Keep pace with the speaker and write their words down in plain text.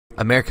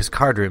America's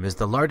Card Room is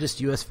the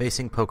largest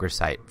U.S.-facing poker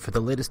site. For the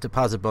latest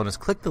deposit bonus,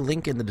 click the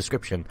link in the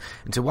description.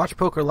 And to watch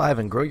poker live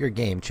and grow your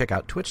game, check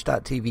out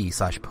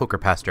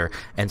twitch.tv/PokerPastor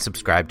and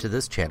subscribe to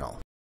this channel.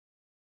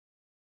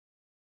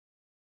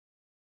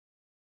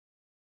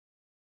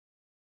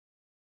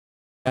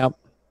 Yep.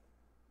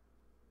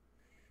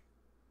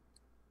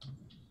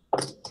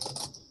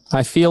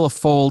 I feel a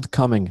fold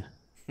coming.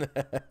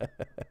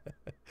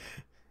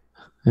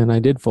 And I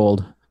did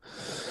fold.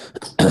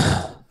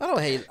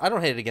 I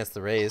don't hate it against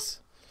the raise.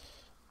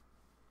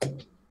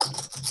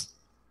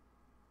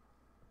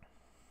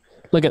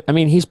 I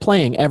mean, he's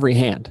playing every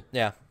hand.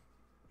 Yeah.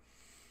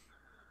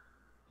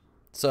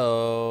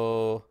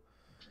 So,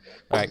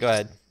 all right, go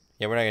ahead.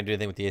 Yeah, we're not going to do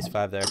anything with the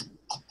ace-5 there.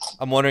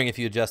 I'm wondering if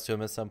you adjust to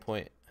him at some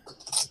point.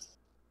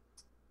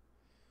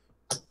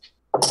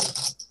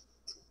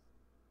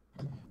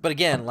 But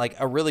again, like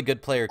a really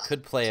good player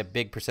could play a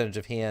big percentage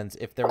of hands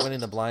if they're winning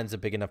the blinds a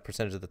big enough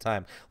percentage of the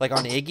time. Like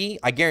on Iggy,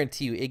 I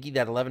guarantee you, Iggy,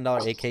 that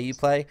 $11 AK you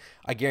play,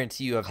 I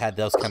guarantee you have had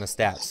those kind of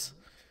stats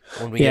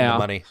when we get the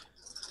money.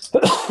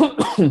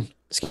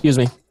 Excuse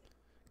me.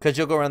 Because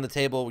you'll go around the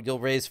table, you'll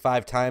raise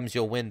 5 times,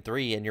 you'll win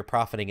 3, and you're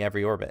profiting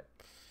every orbit.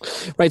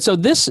 Right. So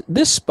this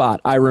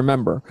spot, I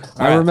remember.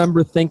 I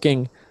remember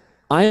thinking,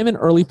 I am in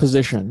early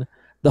position.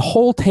 The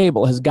whole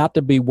table has got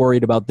to be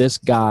worried about this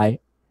guy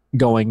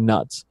going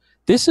nuts.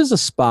 This is a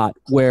spot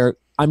where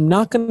I'm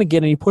not going to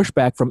get any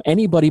pushback from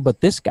anybody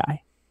but this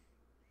guy.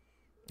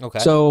 Okay.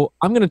 So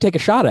I'm going to take a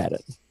shot at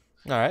it.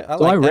 All right. I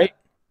like that.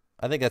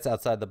 I think that's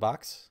outside the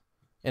box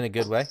in a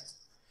good way.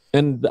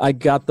 And I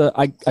got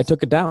I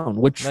took it down,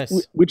 which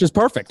is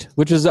perfect.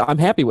 I'm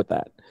happy with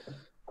that.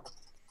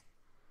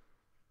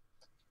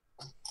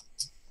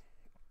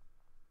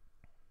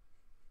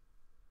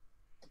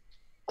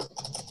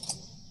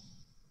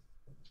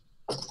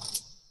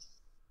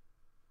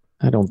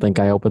 I don't think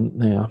I opened.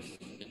 Yeah.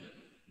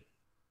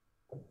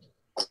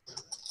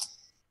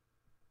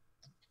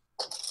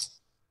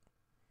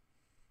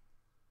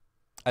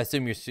 I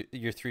assume you're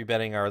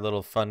 3-betting our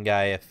little fun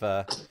guy if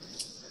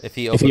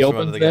he opens, from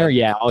under the there. Gun.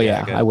 Yeah. Oh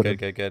yeah. Good, I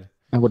would good.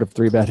 I would have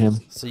 3-bet him.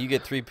 So you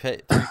get three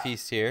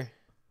piece here.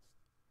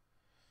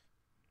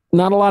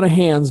 Not a lot of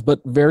hands, but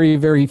very,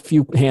 very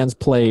few hands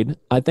played.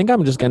 I think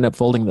I'm just going to end up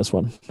folding this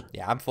one.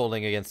 Yeah, I'm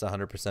folding against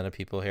 100% of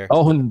people here.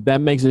 Oh, and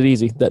that makes it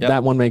easy.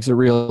 That one makes it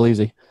real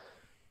easy.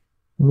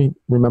 Let me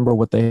remember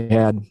what they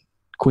had.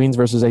 Queens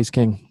versus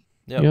Ace-King.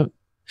 Yep.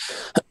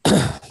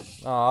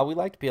 Oh, we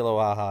liked Pilo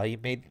Aha. He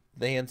made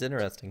the hands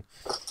interesting.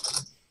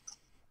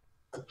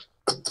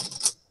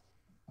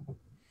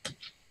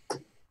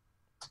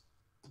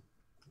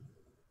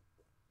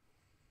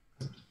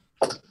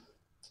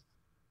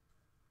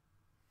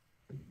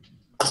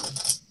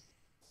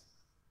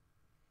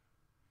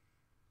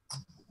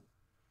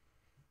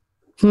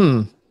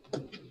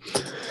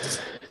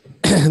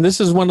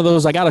 This is one of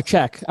those I got to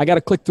check. I got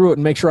to click through it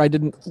and make sure I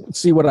didn't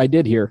see what I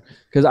did here,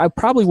 because I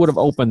probably would have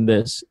opened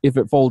this if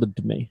it folded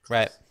to me.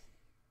 Right.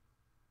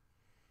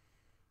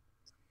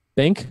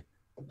 Think.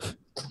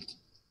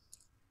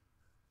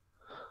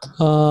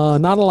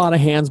 Not a lot of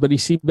hands, but he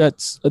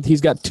c-bets.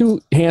 He's got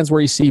 2 hands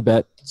where he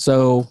c-bet.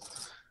 So,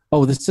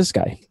 this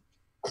guy.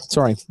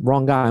 Sorry,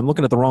 wrong guy. I'm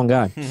looking at the wrong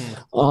guy.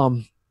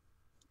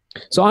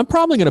 So I'm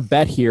probably going to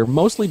bet here,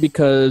 mostly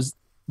because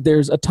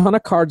there's a ton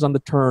of cards on the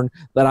turn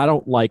that I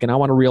don't like, and I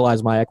want to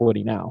realize my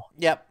equity now.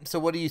 Yep. So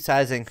what are you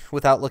sizing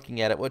without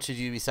looking at it? What should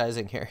you be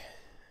sizing here?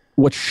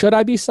 What should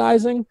I be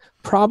sizing?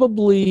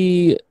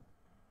 Probably,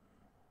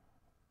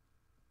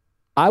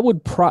 I would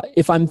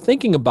if I'm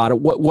thinking about it,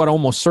 what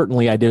almost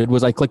certainly I did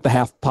was I clicked the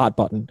half pot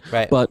button.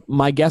 Right. But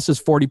my guess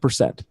is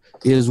 40%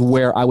 is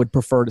where I would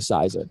prefer to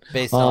size it.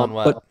 Based on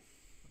what? But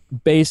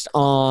based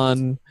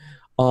on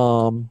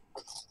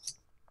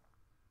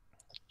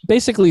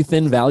basically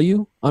thin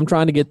value. I'm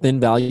trying to get thin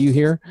value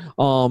here.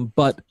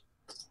 But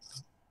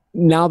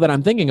now that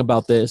I'm thinking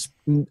about this,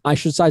 I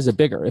should size it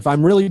bigger. If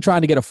I'm really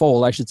trying to get a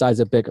fold, I should size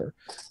it bigger.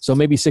 So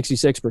maybe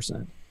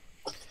 66%.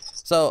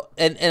 So,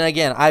 and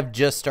again, I've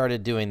just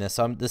started doing this.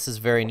 So this is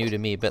very new to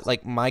me. But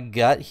like my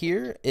gut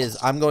here is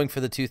I'm going for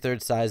the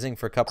 2/3 sizing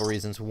for a couple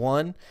reasons.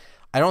 One,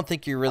 I don't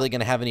think you're really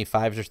going to have any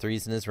 5s or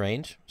 3s in his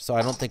range. So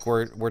I don't think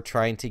we're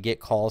trying to get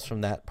calls from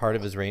that part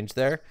of his range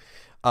there.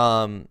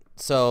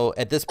 So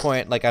at this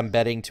point, like I'm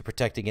betting to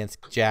protect against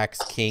jacks,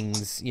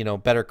 kings,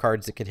 better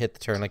cards that could hit the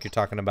turn, like you're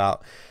talking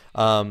about,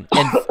 and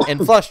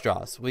flush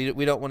draws.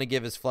 We don't want to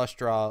give his flush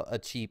draw a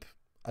cheap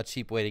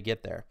way to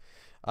get there.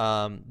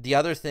 The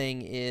other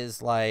thing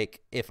is, like,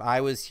 if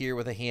I was here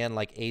with a hand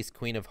like ace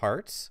queen of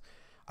hearts,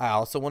 I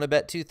also want to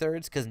bet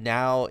 2/3, because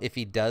now if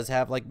he does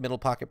have like middle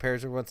pocket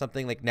pairs or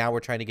something, like now we're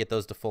trying to get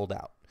those to fold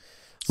out.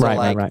 So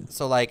right.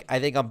 So like I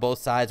think on both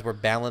sides we're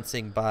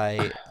balancing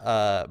by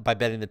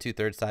betting the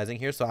 2/3 sizing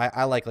here. So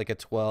I like a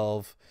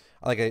 12,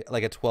 like a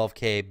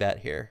 12K bet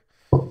here,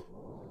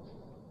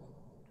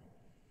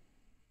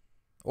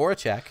 or a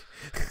check.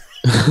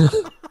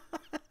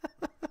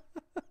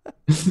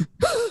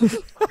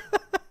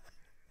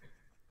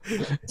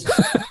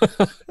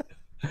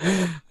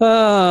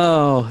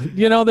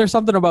 Oh, there's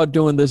something about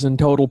doing this in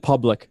total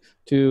public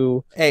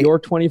to Hey, your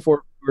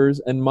 24 viewers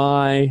and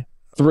my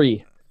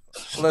 3.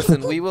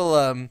 listen, we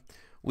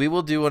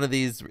will do one of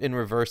these in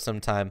reverse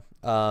sometime.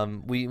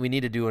 We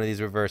need to do one of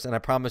these reverse, and I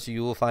promise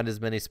you will find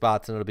as many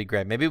spots, and it'll be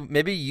great.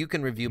 Maybe you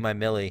can review my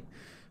Millie.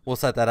 We'll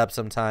set that up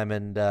sometime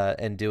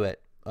and do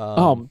it.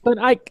 But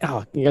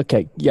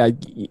okay, yeah,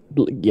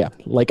 yeah.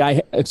 Like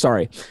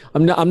sorry,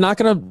 I'm not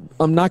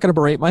gonna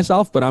berate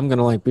myself, but I'm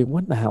gonna be,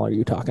 what the hell are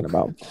you talking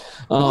about?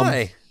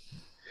 Why?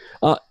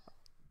 Uh,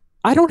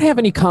 I don't have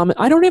any comment.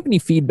 I don't have any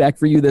feedback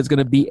for you that's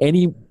gonna be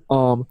any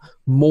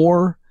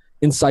more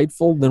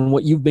insightful than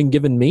what you've been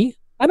giving me.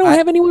 I don't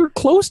have anywhere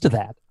close to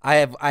that. I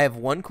have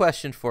one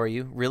question for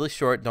you, really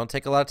short. Don't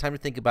take a lot of time to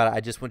think about it.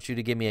 I just want you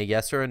to give me a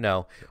yes or a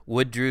no.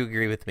 Would Drew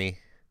agree with me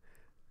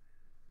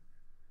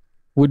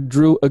Would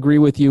Drew agree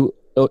with you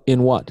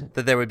in what?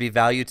 that there would be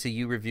value to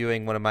you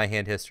reviewing one of my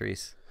hand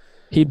histories?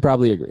 He'd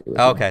probably agree with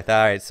you. Okay,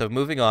 all right. So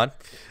moving on.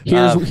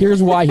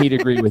 Here's why he'd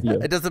agree with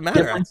you. It doesn't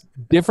matter.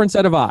 Different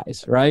set of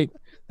eyes, right?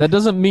 That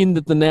doesn't mean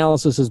that the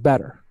analysis is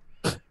better,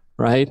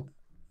 right?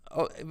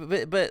 Oh,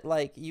 but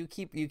like you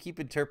keep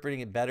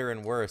interpreting it better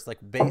and worse. Like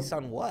based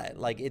on what?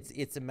 Like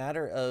it's a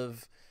matter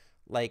of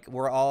like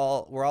we're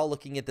all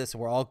looking at this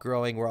and we're all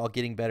growing. We're all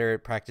getting better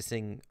at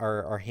practicing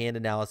our hand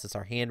analysis,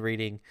 our hand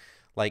reading.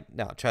 Like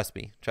no, trust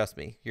me.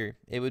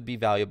 It would be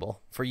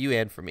valuable for you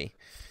and for me.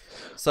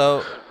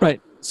 So right.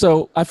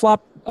 So I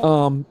flop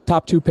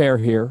top 2 pair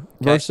here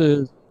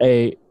versus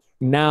a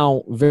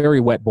now very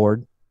wet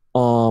board.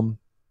 So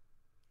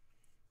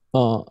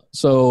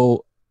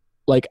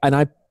like, and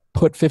I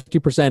put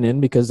 50%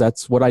 in because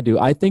that's what I do.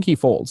 I think he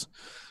folds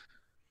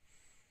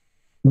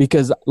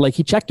because like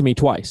he checked me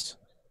twice,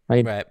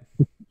 right? Right.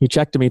 He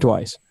checked me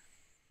twice.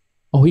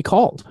 Oh, he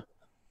called.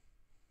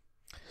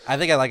 I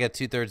think I like a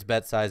 2/3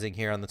 bet sizing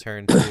here on the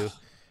turn too.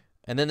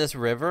 And then this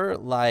river,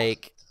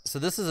 like, so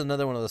this is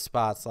another one of the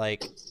spots,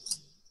 like,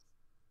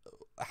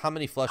 how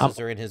many flushes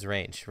are in his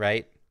range,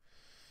 right?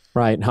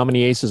 Right. How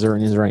many aces are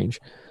in his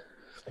range?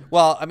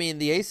 Well, I mean,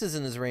 the aces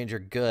in his range are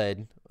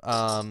good,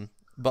 but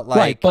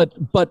like,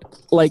 right, but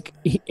like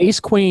ace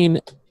queen,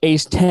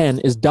 ace 10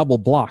 is double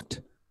blocked,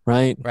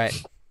 right?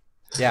 Right.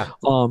 Yeah.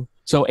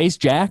 So ace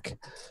jack,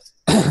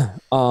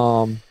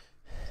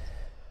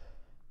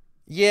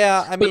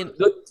 yeah, I mean,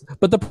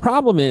 but the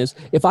problem is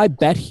if I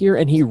bet here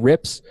and he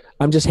rips,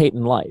 I'm just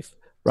hating life,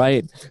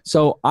 right?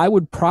 So I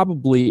would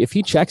probably, if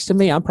he checks to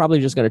me, I'm probably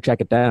just going to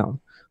check it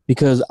down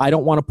because I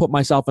don't want to put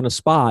myself in a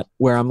spot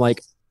where I'm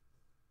like,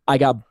 I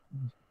got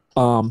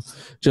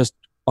just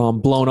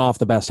blown off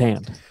the best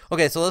hand.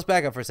 Okay, so let's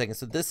back up for a second.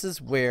 So this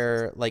is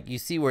where, like, you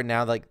see where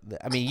now, like,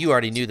 I mean, you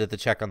already knew that the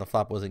check on the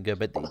flop wasn't good,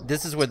 but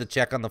this is where the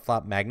check on the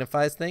flop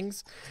magnifies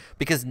things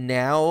because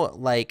now,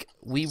 like,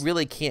 we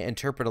really can't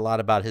interpret a lot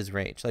about his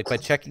range. Like, by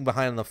checking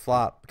behind on the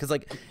flop, because,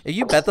 like, if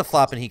you bet the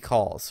flop and he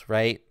calls,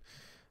 right,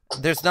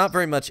 there's not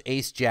very much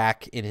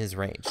ace-jack in his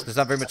range. There's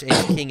not very much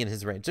ace-king in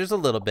his range. There's a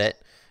little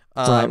bit.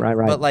 Right.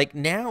 But, like,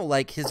 now,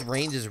 like, his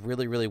range is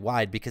really, really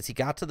wide because he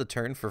got to the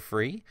turn for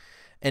free.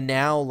 And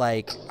now,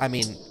 like, I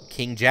mean,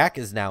 King Jack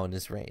is now in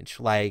his range.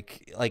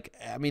 Like,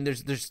 I mean,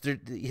 there's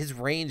his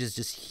range is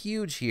just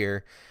huge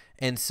here,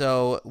 and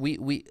so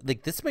we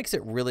like this makes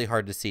it really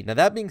hard to see. Now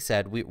that being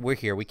said, we're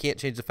here. We can't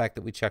change the fact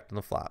that we checked on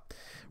the flop,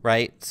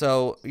 right?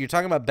 So you're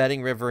talking about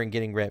betting river and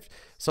getting ripped.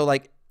 So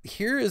like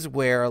here is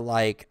where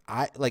like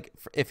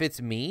if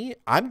it's me,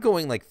 I'm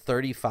going like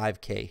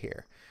 35K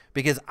here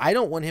because I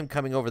don't want him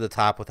coming over the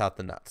top without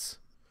the nuts.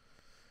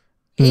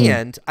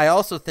 And I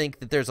also think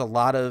that there's a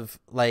lot of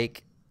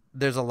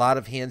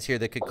hands here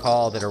that could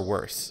call that are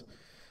worse.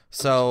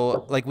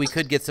 So like we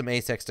could get some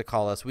ace-x to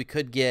call us. We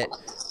could get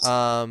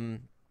I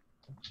mean,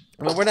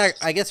 we're not,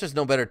 I guess there's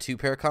no better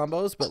 2-pair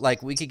combos, but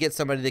like we could get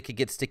somebody that could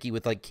get sticky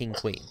with like king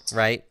queen,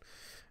 right?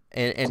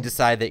 And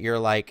decide that you're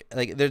like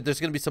there's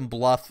going to be some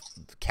bluff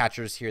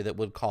catchers here that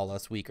would call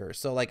us weaker.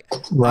 So like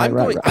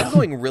I'm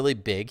going really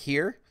big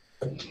here.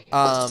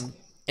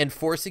 And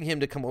forcing him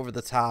to come over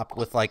the top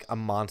with like a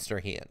monster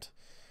hand.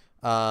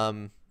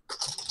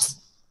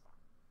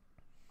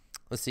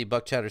 Let's see.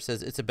 Buck Chatter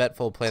says it's a bet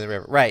fold play on the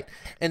river. Right.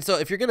 And so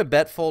if you're going to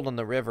bet fold on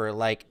the river,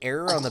 like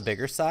error on the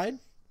bigger side,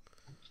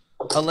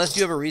 unless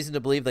you have a reason to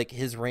believe like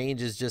his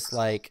range is just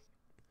like,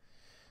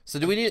 so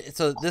do we need,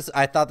 so this,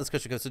 I thought this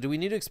question goes, so do we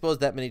need to expose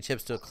that many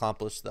chips to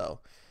accomplish though?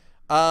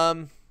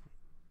 I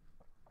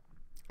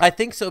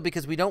think so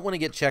because we don't want to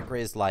get check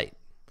raised light.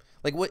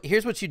 Like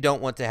here's what you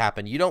don't want to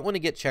happen. You don't want to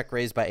get check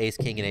raised by ace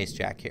king and ace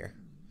jack here.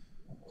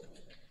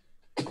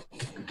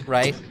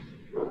 Right?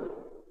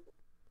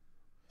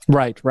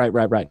 Right.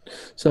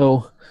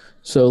 So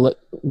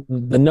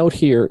the note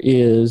here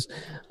is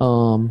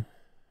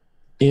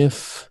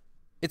if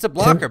it's a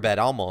blocker bet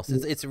almost.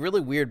 It's a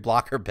really weird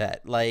blocker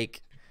bet.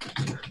 Like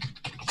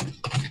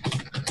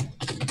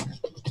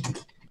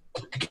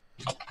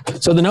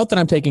so the note that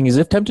I'm taking is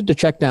if tempted to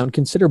check down,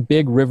 consider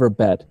big river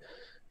bet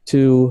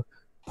to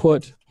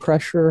put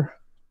pressure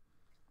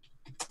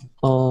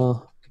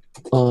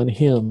on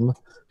him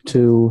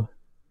to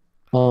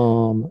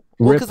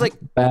Well, rip because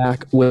like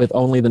back with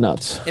only the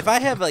nuts. if I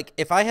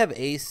have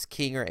ace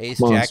king or ace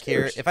jack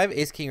here, if I have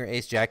ace king or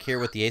ace jack here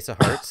with the ace of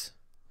hearts,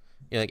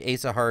 like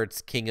ace of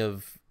hearts, king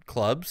of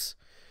clubs,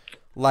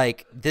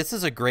 like this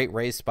is a great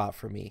raise spot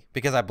for me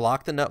because I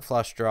block the nut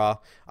flush draw.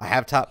 I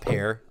have top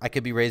pair. I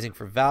could be raising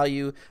for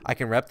value. I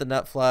can rep the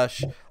nut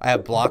flush. I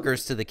have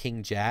blockers to the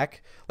king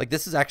jack. Like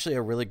this is actually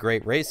a really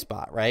great raise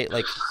spot, right?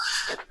 Like,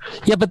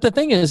 yeah, but the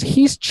thing is,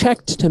 he's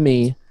checked to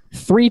me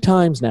 3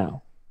 times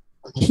now.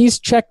 He's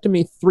checked to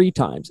me 3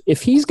 times.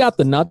 If he's got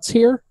the nuts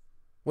here.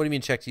 What do you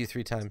mean checked you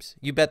 3 times?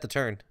 You bet the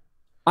turn.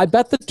 I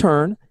bet the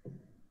turn,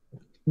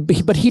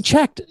 but he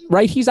checked,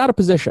 right? He's out of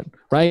position,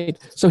 right?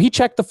 So he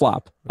checked the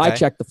flop. Okay. I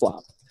checked the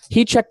flop.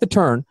 He checked the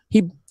turn.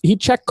 He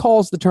check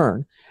calls the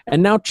turn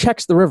and now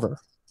checks the river,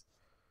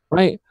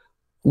 right?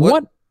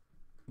 What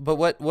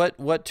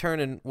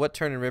turn and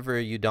river are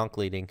you donk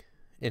leading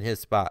in his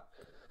spot?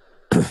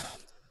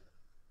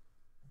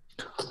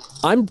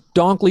 I'm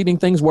donk leading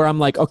things where I'm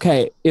like,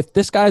 okay, if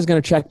this guy's going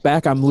to check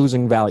back, I'm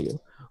losing value,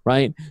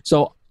 right?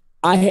 So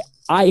I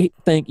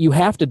think you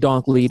have to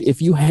donk lead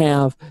if you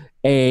have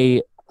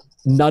a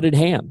nutted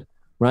hand,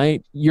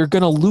 right? You're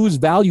going to lose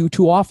value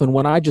too often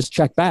when I just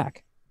check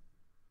back.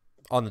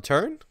 On the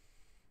turn?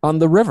 On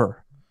the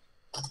river.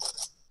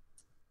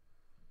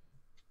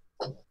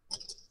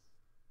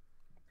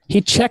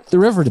 He checked the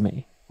river to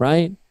me,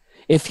 right?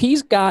 If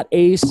he's got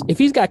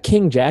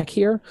king jack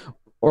here,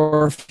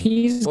 or if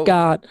he's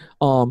got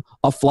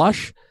a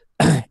flush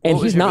and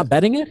he's not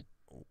betting it.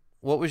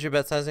 What was your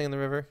bet sizing in the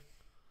river?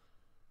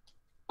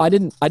 I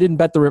didn't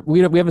bet the river. We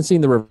haven't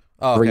seen the river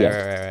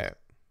yet. Right.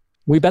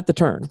 We bet the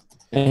turn,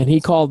 and he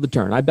called the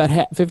turn. I bet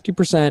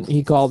 50%.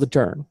 He called the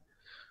turn,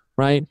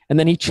 right? And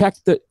then he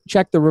checked the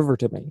river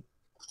to me.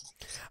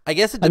 I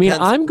guess it depends.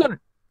 I mean,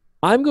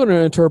 I'm gonna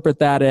interpret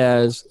that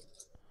as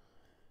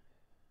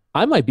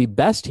I might be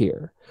best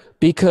here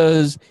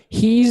because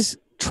he's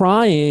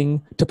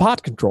trying to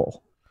pot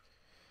control.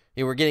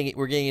 Yeah, we're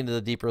getting into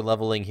the deeper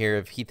leveling here.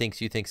 If he thinks,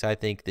 you thinks, I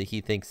think that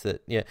he thinks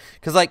that, yeah.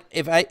 Because like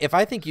if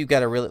I think you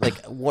got a really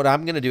like what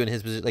I'm gonna do in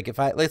his position, like if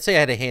let's say I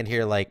had a hand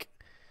here, like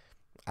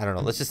I don't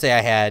know, let's just say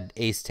I had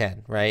ace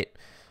 10, right?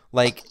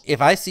 Like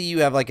if I see you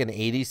have like an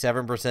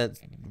 87%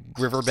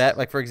 river bet,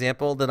 like for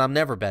example, then I'm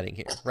never betting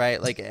here,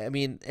 right? Like I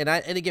mean, and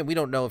again, we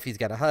don't know if he's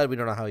got a HUD, we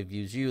don't know how he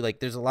views you. Like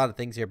there's a lot of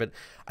things here, but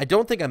I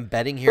don't think I'm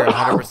betting here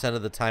 100%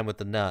 of the time with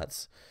the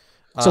nuts.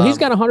 So he's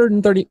got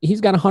 130.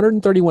 He's got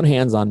 131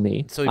 hands on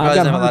me. So he probably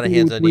doesn't have a lot of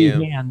hands on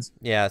you.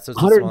 Yeah, so it's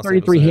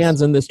 133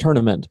 hands in this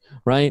tournament,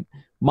 right?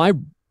 My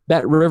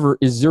bet river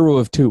is 0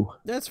 of 2.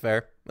 That's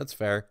fair. That's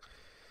fair.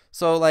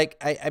 So like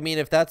I mean,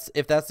 if that's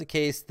the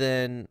case,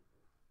 then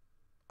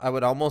I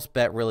would almost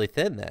bet really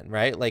thin then,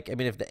 right? Like I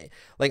mean, if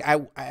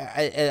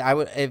I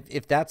would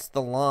if that's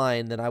the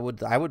line, then I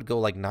would go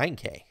like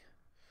 9K,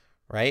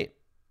 right?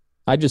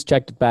 I just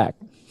checked it back.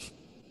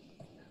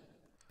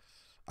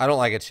 I don't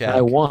like a check.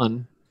 I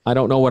won. I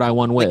don't know what I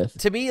won with.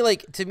 To me,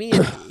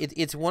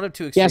 it's one of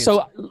two extremes.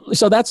 Yeah,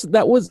 so that's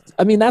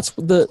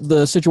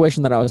the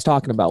situation that I was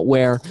talking about,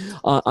 where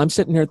I'm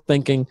sitting here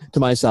thinking to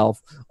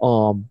myself,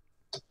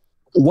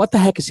 what the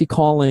heck is he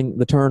calling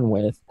the turn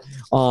with?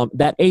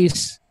 That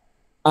ace,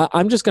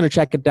 I'm just going to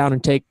check it down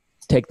and take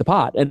the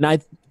pot. And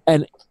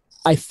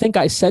I think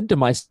I said to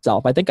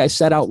myself, I think I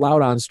said out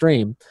loud on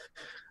stream,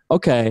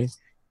 okay,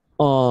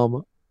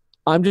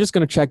 I'm just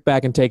going to check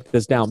back and take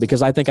this down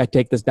because I think I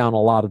take this down a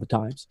lot of the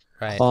times.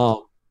 Right.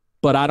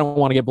 But I don't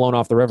want to get blown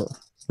off the river.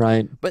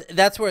 Right. But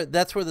that's where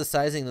the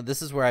sizing,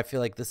 this is where I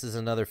feel like this is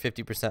another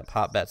 50%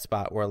 pop bet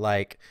spot where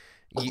like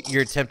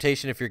your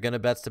temptation, if you're going to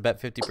bet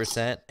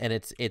 50% and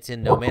it's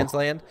in no man's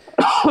land.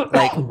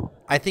 Like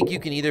I think you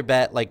can either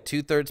bet like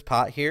 2/3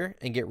 pot here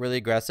and get really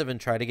aggressive and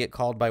try to get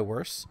called by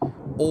worse,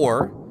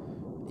 or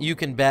you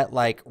can bet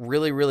like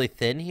really, really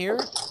thin here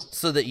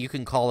so that you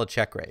can call a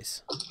check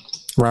raise.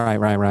 Right.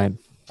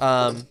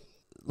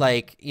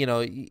 Like, you know,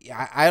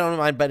 I don't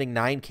mind betting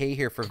 9K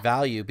here for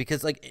value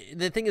because, like,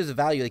 the thing is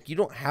value. Like, you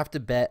don't have to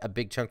bet a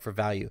big chunk for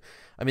value.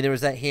 I mean, there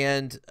was that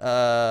hand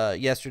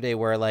yesterday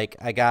where, like,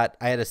 I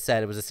had a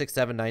set. It was a 6,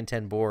 7, 9,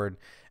 10 board,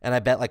 and I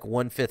bet, like,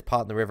 1/5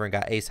 pot in the river and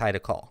got ace high to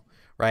call,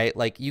 right?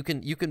 Like, you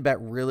can bet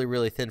really,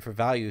 really thin for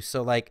value.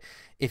 So, like,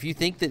 if you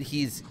think that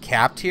he's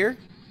capped here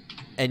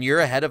and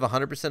you're ahead of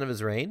 100% of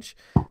his range,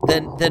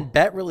 then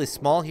bet really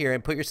small here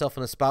and put yourself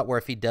in a spot where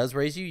if he does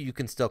raise you, you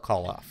can still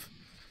call off.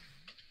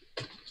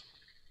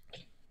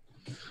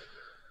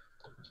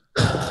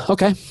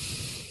 Okay.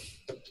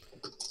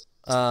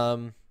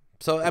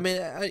 So I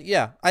mean,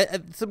 yeah,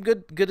 some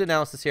good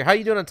analysis here. How are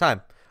you doing on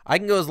time? I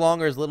can go as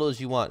long or as little as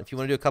you want. If you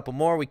want to do a couple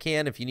more, we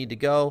can. If you need to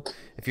go,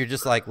 if you're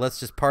just like, let's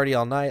just party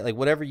all night, like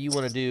whatever you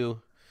want to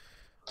do.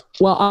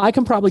 Well, I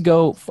can probably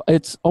go.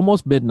 It's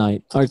almost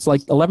midnight. Or it's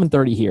like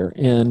 11:30 here,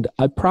 and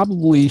I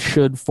probably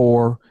should,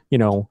 for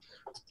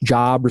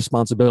job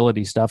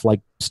responsibility stuff, like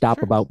stop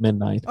Sure. about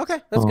midnight.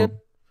 Okay, that's good.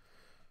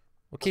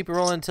 We'll keep it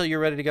rolling until you're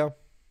ready to go.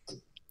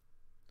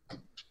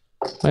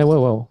 Wait,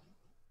 whoa.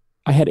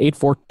 I had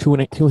 8-4,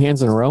 two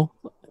hands in a row.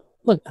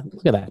 Look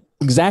at that.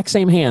 Exact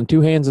same hand,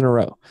 2 hands in a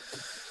row.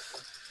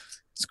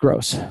 It's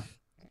gross.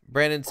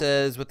 Brandon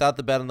says, without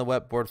the bet on the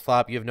wet board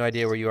flop, you have no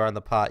idea where you are on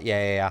the pot.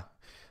 Yeah.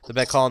 The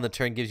bet call on the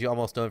turn gives you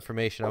almost no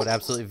information. I would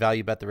absolutely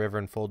value bet the river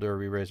and fold to a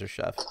re-raise or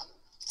shove.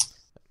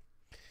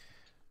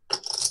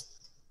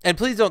 And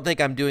please don't think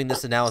I'm doing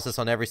this analysis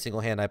on every single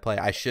hand I play.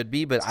 I should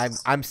be, but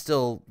I'm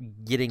still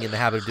getting in the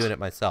habit of doing it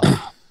myself.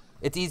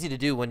 It's easy to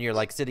do when you're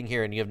like sitting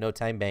here and you have no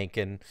time bank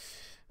and,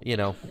 you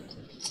know.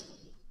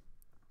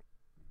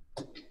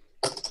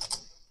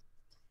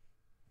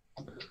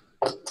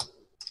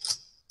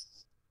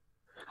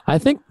 I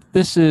think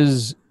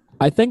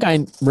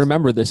I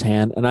remember this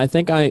hand, and I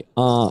think I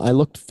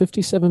looked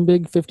 57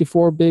 big,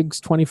 54 bigs,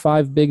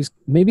 25 bigs.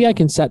 Maybe I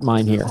can set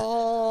mine here.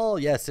 Oh,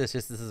 yes, this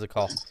is a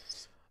call.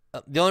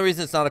 The only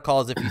reason it's not a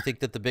call is if you think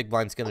that the big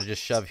blind's going to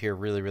just shove here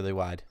really, really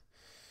wide.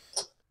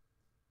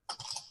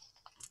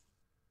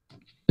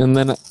 And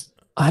then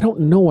I don't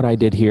know what I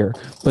did here,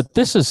 but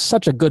this is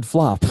such a good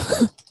flop,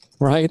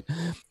 right?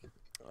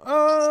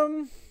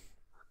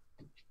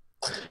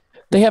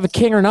 They have a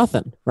king or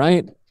nothing,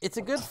 right? It's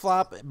a good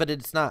flop, but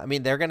it's not. I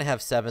mean, they're going to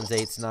have 7s,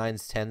 8s,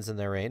 9s, 10s in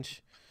their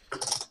range,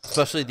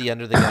 especially the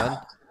under the gun.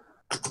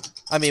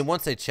 I mean,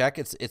 once they check,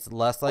 it's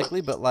less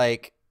likely, but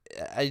like,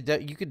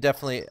 you could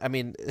definitely. I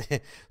mean,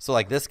 so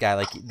like this guy,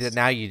 like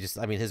now you just.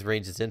 I mean, his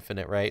range is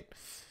infinite, right?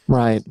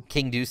 Right.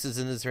 King deuce is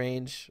in his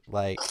range,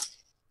 like.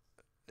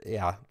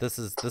 Yeah, this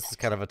is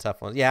kind of a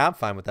tough one. Yeah, I'm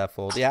fine with that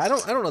fold. Yeah, I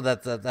don't know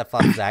that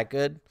flop is that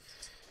good.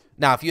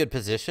 Now, if you had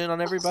position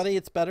on everybody,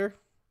 it's better.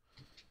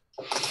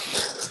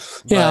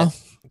 Yeah.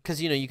 Because,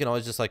 you can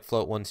always just, like,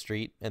 float one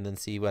street and then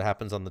see what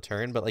happens on the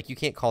turn. But, like, you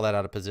can't call that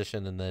out of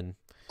position, and then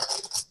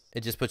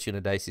it just puts you in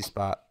a dicey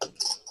spot.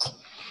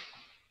 So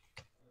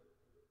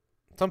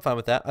I'm fine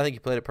with that. I think you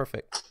played it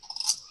perfect.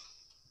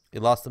 You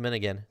lost them in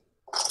again.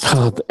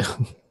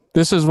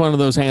 This is one of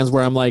those hands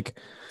where I'm like,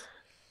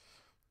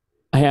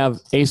 I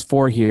have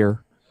ace-4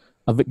 here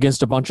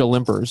against a bunch of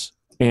limpers,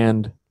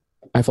 and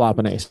I flop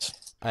an ace.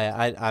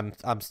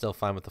 I'm still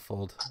fine with the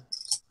fold.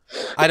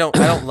 I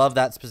don't love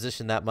that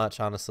position that much,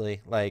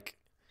 honestly. Like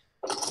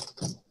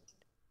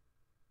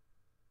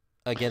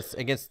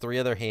against 3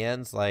 other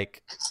hands,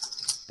 like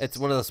it's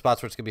one of those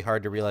spots where it's gonna be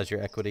hard to realize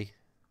your equity.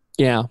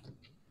 Yeah.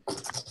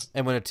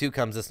 And when a 2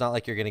 comes, it's not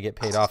like you're gonna get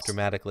paid off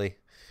dramatically.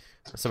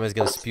 Somebody's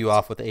gonna spew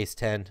off with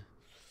ace-10.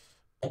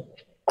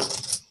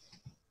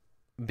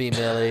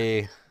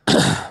 B-Millie,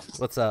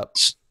 what's up?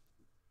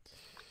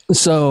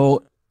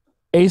 So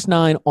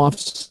ace-9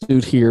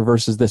 offsuit here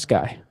versus this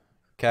guy.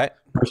 Okay.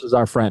 Versus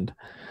our friend.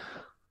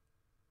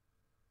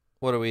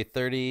 What are we?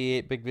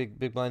 38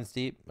 big blinds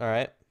deep. All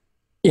right.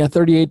 Yeah,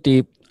 38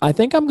 deep. I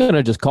think I'm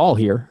gonna just call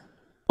here.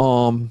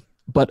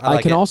 But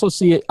I can also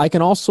see it. I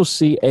can also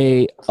see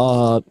a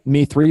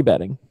me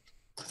 3-betting.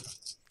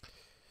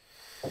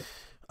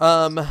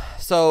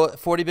 So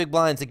 40 big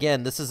blinds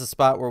again. This is a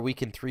spot where we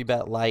can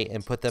 3-bet light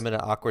and put them in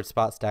an awkward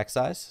spot stack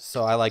size.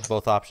 So I like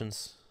both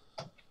options.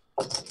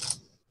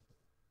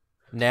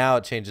 Now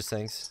it changes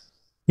things.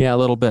 Yeah, a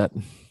little bit.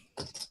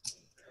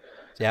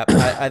 Yeah,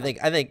 I think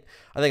I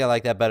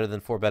like that better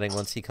than 4-betting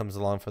once he comes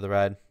along for the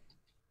ride.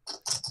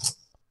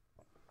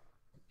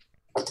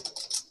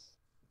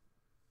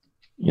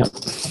 Yep.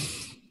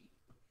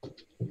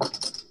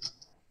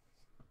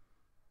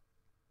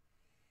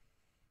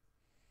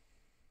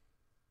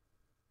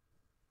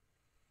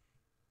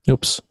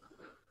 Oops.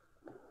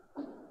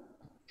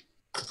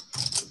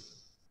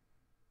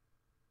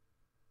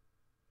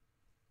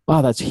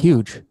 Wow, that's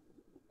huge.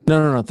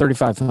 No.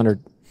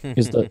 3,500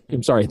 is the.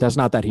 I'm sorry, that's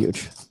not that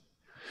huge.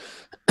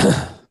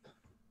 Let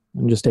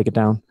me just take it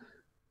down.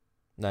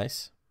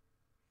 Nice.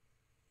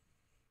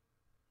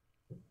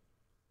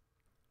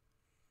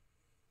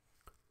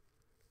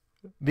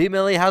 B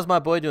Millie, how's my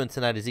boy doing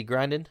tonight? Is he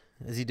grinding?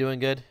 Is he doing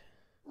good?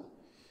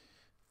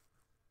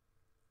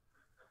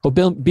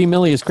 Well, B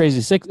Millie is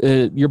crazy six.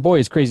 Your boy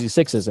is crazy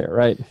six, is there,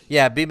 right?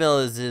 Yeah, B Mill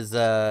is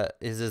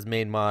his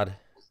main mod.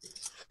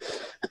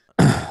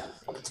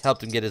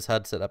 Helped him get his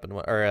HUD set up and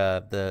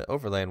the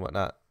overlay and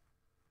whatnot.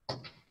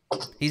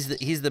 He's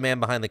the man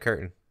behind the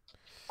curtain.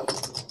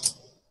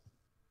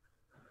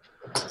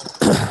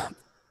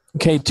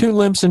 Okay, 2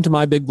 limps into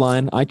my big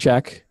blind. I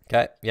check.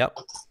 Okay. Yep.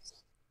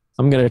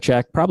 I'm gonna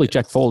check. Probably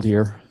check fold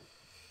here.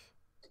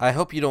 I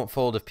hope you don't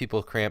fold if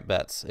people cramp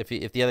bets. If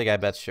the other guy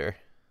bets, sure.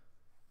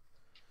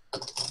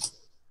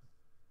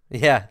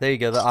 Yeah, there you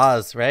go. The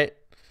Oz, right?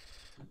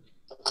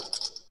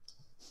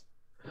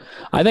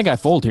 I think I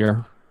fold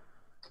here.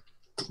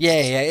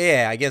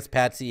 Yeah. I guess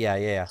Patsy.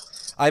 Yeah.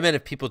 I meant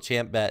if people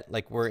champ bet,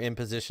 like we're in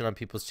position on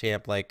people's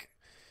champ, like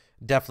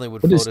definitely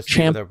would fold us.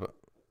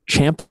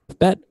 Champ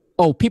bet?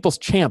 Oh, people's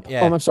champ.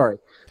 Yeah. Oh, I'm sorry.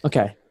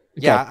 Okay.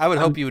 Yeah, I would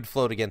hope you would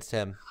float against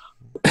him.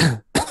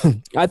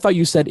 I thought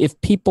you said if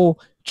people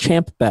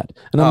champ bet.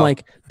 And I'm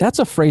like, that's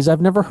a phrase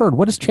I've never heard.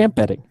 What is champ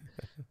betting?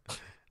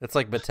 It's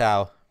like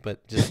Batao,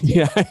 but just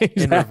exactly,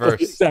 in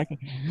reverse. Exactly.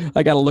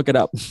 I got to look it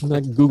up.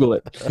 Google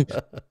it.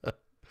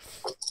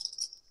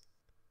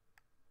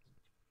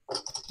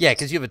 Yeah,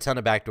 because you have a ton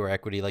of backdoor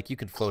equity. Like, you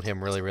could float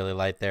him really, really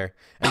light there.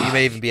 And you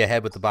may even be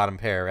ahead with the bottom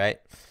pair, right?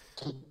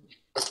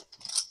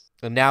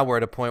 And now we're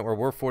at a point where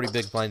we're 40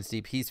 big blinds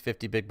deep. He's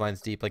 50 big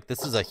blinds deep. Like,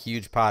 this is a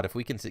huge pot. If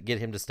we can get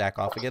him to stack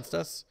off against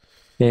us,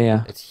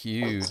 Yeah. it's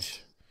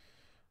huge.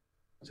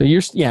 So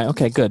yeah,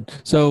 okay, good.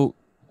 So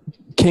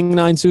king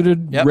 9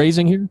 suited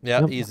raising here?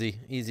 Yep.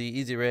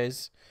 Easy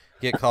raise.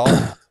 Get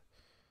called.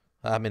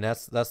 I mean,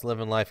 that's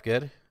living life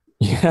good.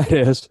 Yeah, it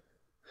is.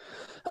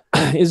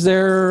 Is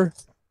there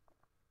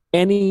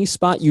any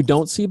spot you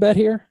don't see bet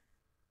here?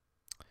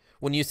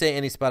 When you say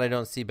any spot I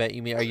don't see bet,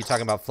 you mean, are you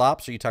talking about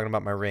flops or are you talking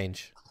about my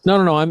range?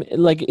 No. I'm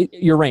like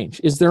your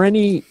range. Is there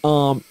any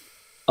so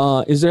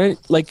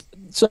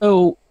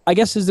I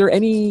guess is there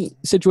any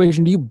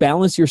situation, do you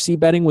balance your c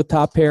betting with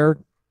top pair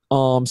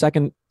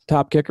second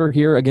top kicker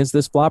here against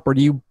this flop, or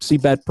do you c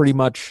bet pretty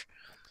much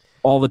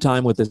all the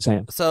time with this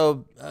hand?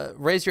 So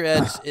raise your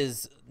edge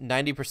is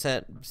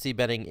 90% c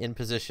betting in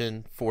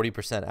position,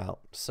 40% out.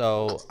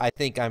 So I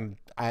think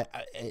I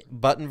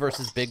button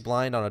versus big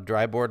blind on a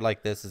dry board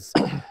like this is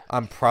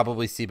I'm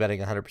probably c betting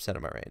 100%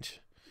 of my range.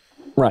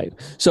 Right.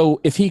 So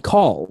if he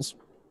calls,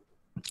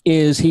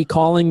 is he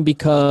calling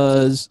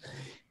because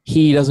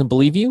he doesn't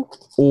believe you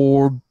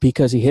or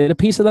because he hit a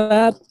piece of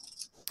that?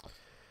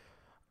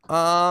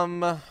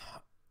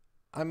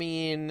 I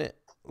mean,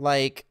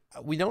 like,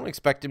 we don't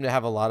expect him to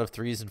have a lot of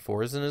 3s and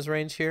 4s in his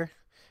range here.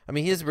 I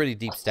mean, he has a pretty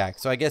deep stack,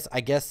 so I guess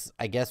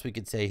we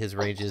could say his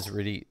range is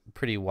really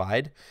pretty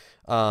wide.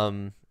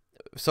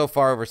 So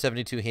far over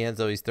 72 hands,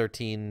 though, he's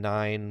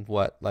 13-9,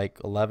 what, like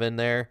 11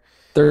 there?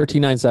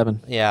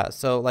 13-9-7. Yeah,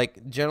 so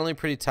like generally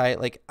pretty tight.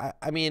 Like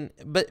I mean,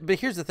 but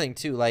here's the thing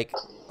too. Like,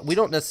 we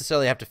don't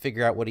necessarily have to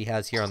figure out what he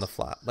has here on the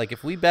flop. Like,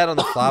 if we bet on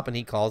the flop and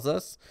he calls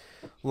us,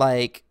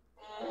 like,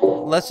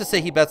 let's just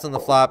say he bets on the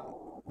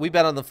flop, we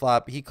bet on the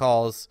flop, he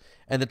calls,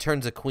 and the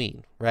turn's a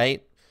queen,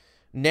 right?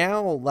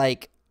 Now,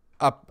 like,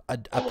 a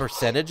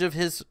percentage of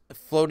his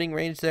floating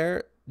range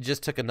there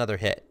just took another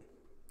hit,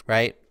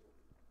 right?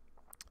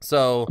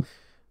 So,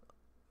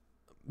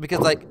 because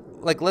like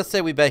let's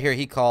say we bet here,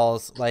 he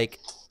calls, like,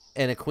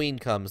 and a queen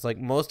comes. Like,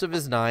 most of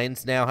his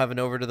 9s now have an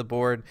over to the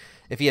board.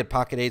 If he had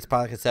pocket 8s,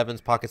 pocket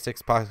 7s, pocket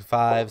 6, pocket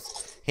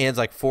 5s, hands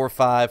like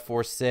 4-5,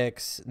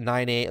 4-6,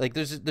 9-8. Like,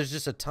 there's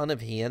just a ton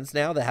of hands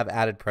now that have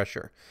added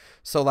pressure.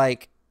 So,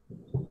 like,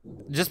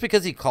 just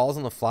because he calls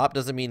on the flop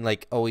doesn't mean,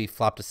 like, oh, he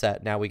flopped a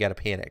set, now we got to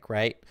panic,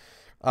 right?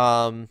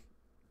 And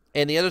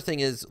the other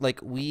thing is,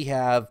 like, we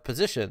have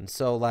position.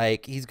 So,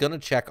 like, he's going to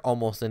check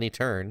almost any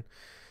turn.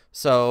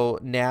 So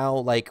now,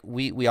 like,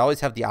 we always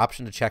have the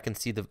option to check and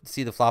see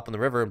the flop on the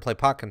river and play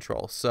pot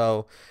control.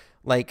 So,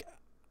 like,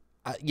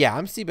 yeah,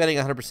 I'm c-betting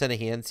 100% of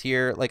hands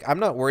here. Like, I'm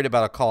not worried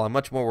about a call. I'm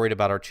much more worried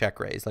about our check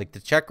raise. Like, the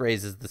check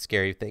raise is the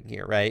scary thing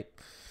here, right?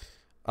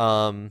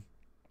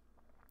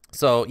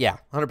 So, yeah,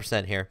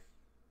 100% here.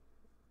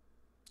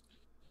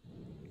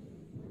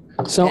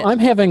 So I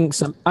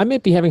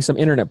might be having some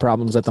internet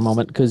problems at the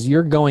moment because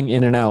you're going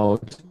in and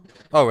out.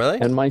 Oh, really?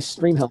 And my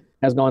stream health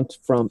has gone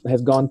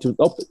to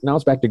now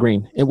it's back to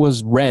green. It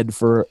was red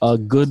for a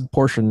good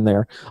portion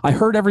there. I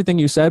heard everything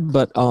you said,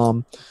 but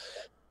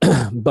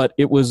but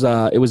it was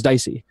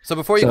dicey. So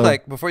before you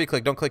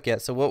click, don't click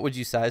yet. So what would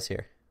you size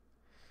here?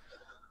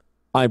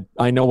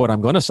 I know what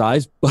I'm going to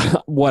size,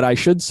 but what I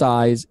should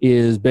size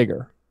is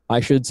bigger. I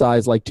should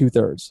size like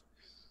 2/3.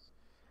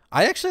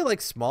 I actually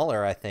like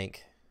smaller, I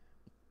think.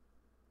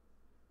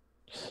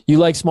 You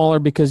like smaller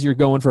because you're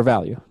going for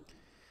value.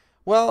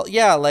 Well,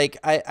 yeah, like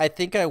I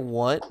think I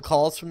want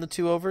calls from the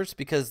 2 overs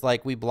because,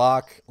 like, we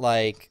block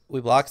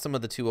some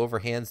of the 2 over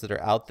hands that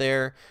are out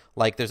there.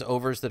 Like, there's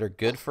overs that are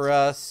good for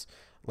us.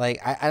 Like,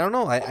 I don't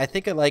know. I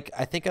think I like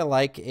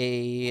like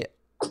an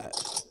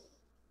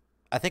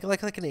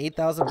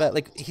 8,000 bet.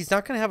 Like, he's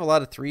not gonna have a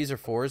lot of 3s or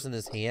 4s in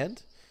his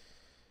hand.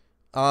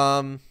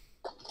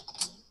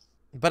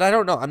 But I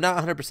don't know. I'm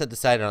not 100%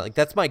 decided on it. Like,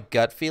 that's my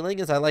gut feeling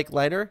is I like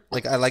lighter.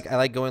 Like, I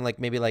like going like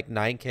maybe like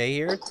 9K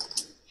here.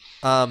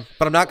 But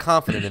I'm not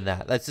confident in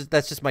that. That's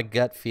just my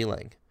gut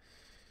feeling.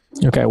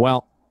 Okay,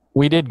 well,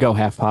 we did go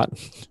half pot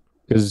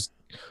because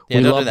we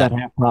love that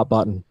half pot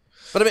button.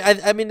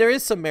 But I mean, there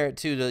is some merit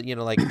too to, you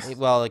know, like,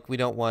 well, like, we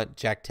don't want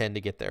Jack 10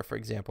 to get there, for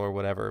example, or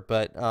whatever.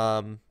 But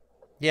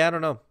yeah, I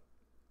don't know.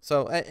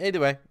 So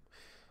anyway,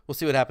 we'll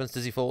see what happens.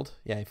 Does he fold?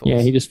 Yeah, he folds. Yeah,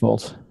 he just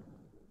folds.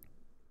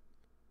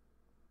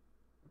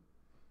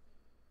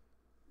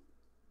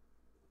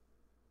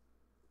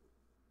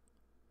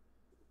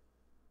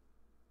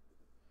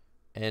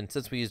 And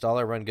since we used all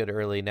our run good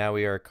early, now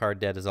we are card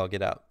dead as all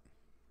get out.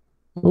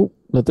 Oh,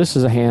 but this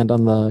is a hand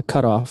on the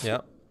cutoff.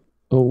 Yep.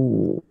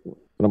 Oh,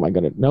 what am I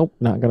going to? Nope,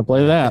 not going to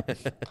play that.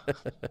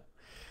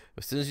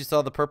 As soon as you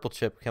saw the purple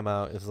chip come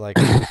out, it was like,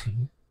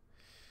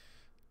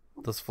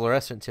 those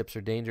fluorescent chips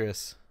are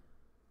dangerous.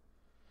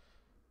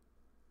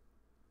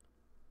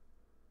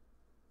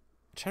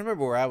 I'm trying to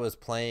remember where I was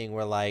playing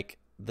where, like,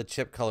 the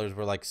chip colors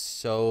were, like,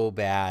 so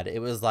bad. It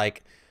was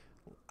like,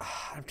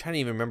 I'm trying to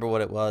even remember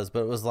what it was, but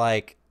it was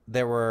like,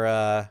 there were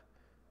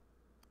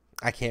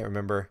I can't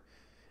remember.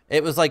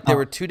 It was like there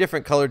were 2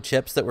 different colored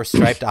chips that were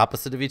striped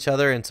opposite of each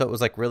other, and so it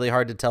was like really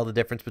hard to tell the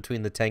difference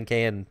between the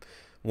 10K and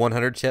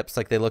 100 chips.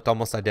 Like, they looked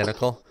almost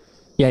identical.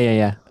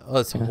 Yeah. Oh,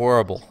 it's Yeah.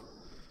 horrible.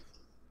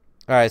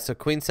 All right, so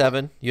queen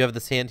 7. You have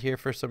this hand here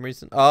for some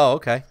reason. Oh,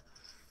 okay.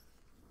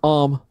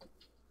 Um,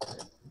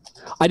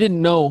 I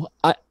didn't know.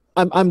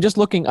 I'm just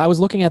looking. I was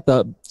looking at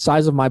the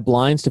size of my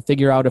blinds to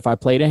figure out if I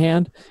played a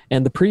hand,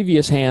 and the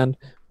previous hand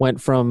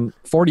went from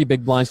 40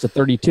 big blinds to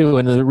 32,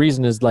 and the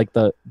reason is like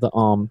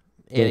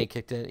Annie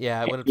kicked in.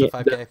 Yeah, it went up to yeah,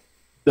 5K.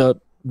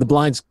 the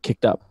blinds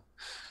kicked up.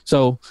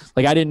 So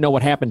like I didn't know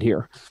what happened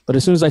here, but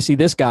as soon as I see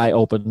this guy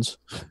opens,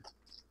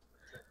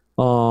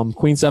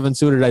 Queen 7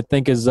 suited, I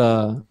think is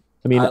I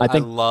mean I I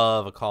think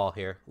love a call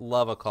here.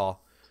 Love a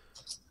call.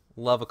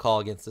 Love a call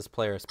against this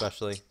player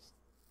especially.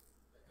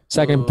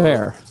 second Ooh.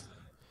 pair.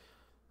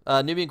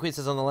 Nubian Queen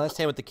says, on the last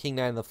hand with the king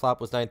 9 and the flop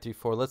was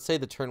 9-3-4. Let's say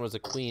the turn was a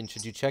queen.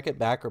 Should you check it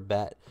back or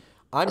bet?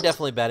 I'm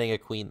definitely betting a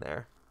queen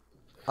there.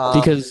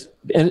 Because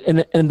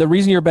and the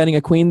reason you're betting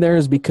a queen there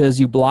is because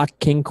you block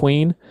king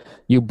queen,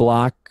 you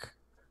block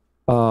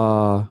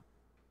you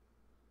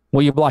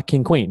block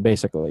king queen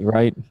basically,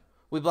 right?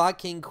 We block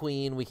king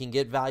queen. We can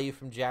get value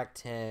from jack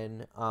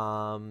 10.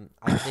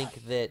 I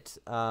think that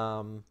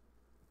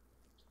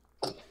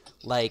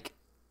like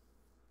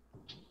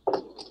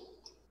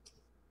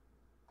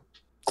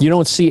You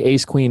don't see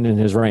ace queen in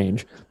his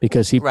range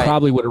because he right.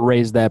 probably would have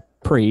raised that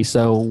pre,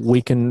 so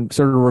we can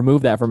sort of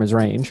remove that from his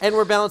range. And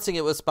we're balancing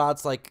it with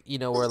spots like,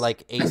 where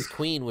like ace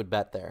queen would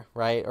bet there,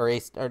 right? Or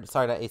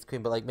sorry, not ace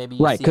queen, but like maybe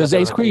you Right, see because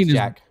ace queen is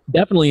jack.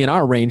 definitely in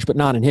our range, but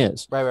not in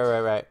his.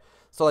 Right.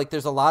 So like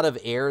there's a lot of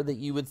air that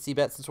you would see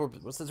bet since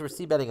we're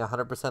c betting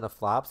 100% of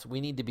flops.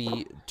 We need to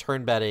be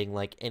turn betting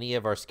like any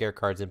of our scare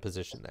cards in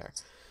position there.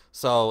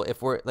 So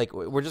if we're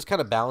just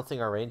kind of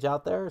balancing our range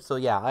out there. So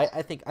yeah,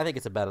 I think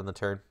it's a bet on the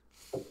turn.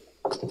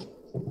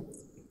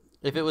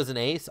 If it was an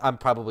ace, I'm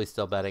probably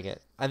still betting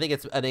it. I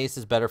think an ace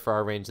is better for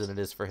our range than it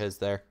is for his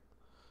there.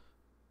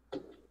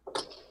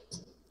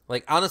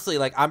 Like honestly,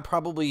 like I'm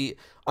probably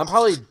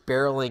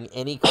barreling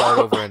any card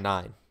over a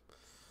 9.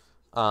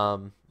 I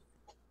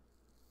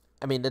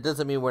mean, that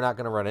doesn't mean we're not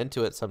going to run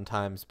into it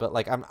sometimes, but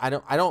like I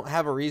don't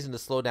have a reason to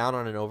slow down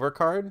on an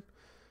overcard.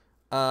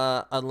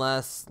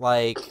 Unless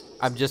like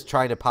I'm just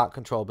trying to pot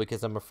control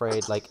because I'm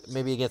afraid like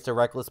maybe against a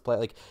reckless play,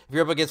 like if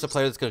you're up against a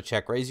player that's going to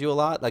check raise you a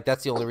lot, like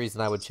that's the only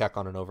reason I would check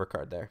on an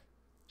overcard there.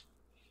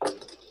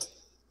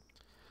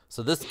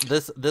 So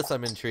this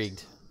I'm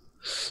intrigued.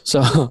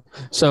 So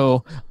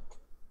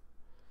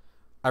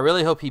I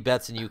really hope he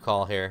bets and you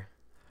call here.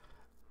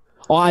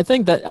 well, I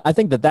think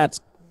that that's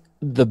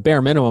the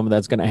bare minimum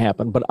that's going to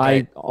happen, but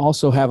Right. I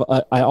also have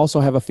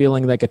a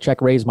feeling like a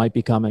check raise might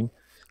be coming.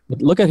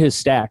 But look at his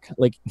stack.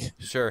 Like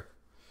Sure.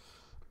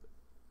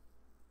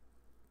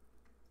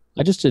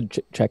 I just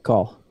did check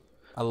call.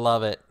 I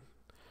love it.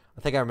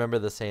 I think I remember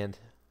this hand.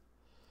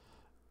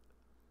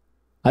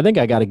 I think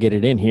I got to get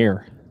it in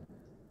here.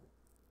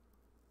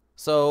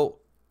 So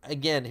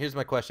again, here's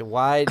my question: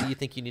 why do you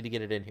think you need to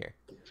get it in here?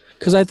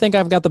 Because I think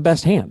I've got the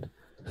best hand.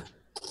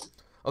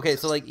 Okay,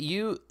 so like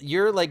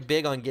you're like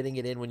big on getting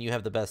it in when you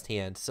have the best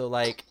hand. So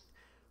like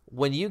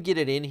when you get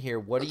it in here,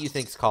 what do you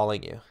think's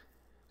calling you?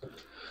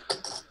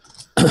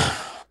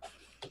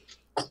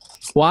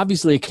 Well,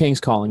 obviously a king's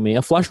calling me.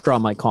 A flush draw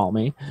might call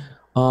me.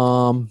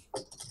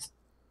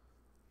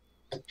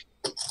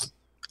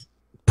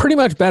 Pretty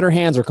much better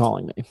hands are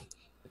calling me.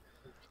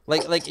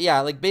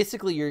 Like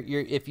basically you're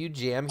if you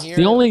jam here.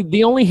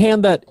 The only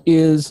hand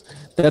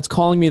that's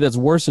calling me that's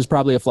worse is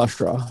probably a flush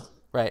draw.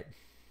 Right.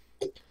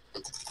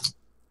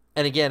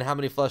 And again, how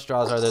many flush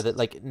draws are there that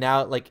like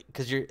now like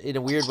because you're in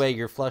a weird way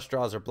your flush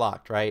draws are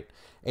blocked, right?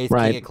 Ace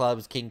Right. king of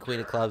clubs, king queen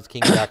of clubs,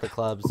 king jack of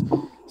clubs.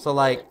 So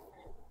like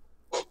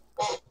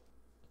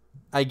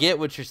I get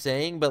what you're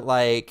saying, but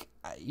like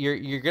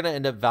you're gonna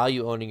end up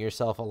value owning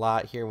yourself a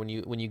lot here when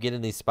you get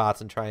in these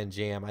spots and try and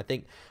jam. I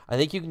think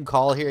you can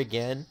call here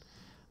again.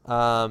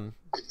 That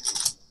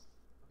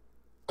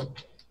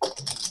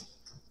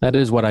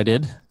is what I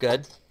did.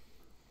 Good.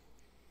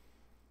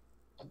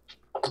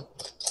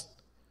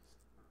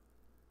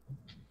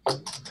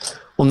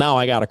 Well, now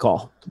I got a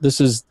call.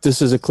 This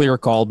is a clear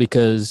call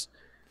because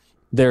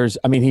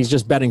he's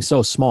just betting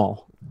so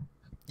small.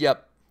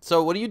 Yep.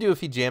 So what do you do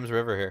if he jams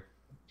river here?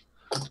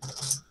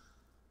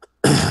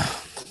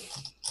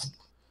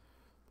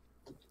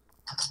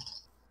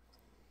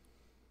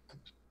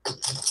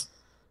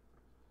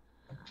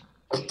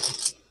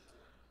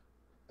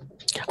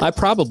 I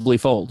probably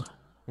fold.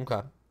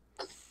 Okay.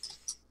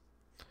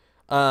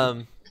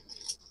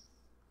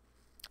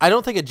 I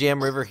don't think a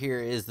jam river here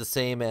is the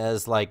same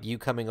as like you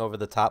coming over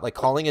the top. Like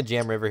calling a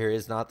jam river here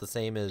is not the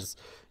same as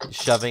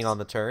shoving on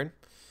the turn.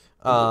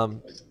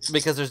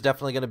 Because there's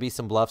definitely going to be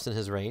some bluffs in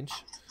his range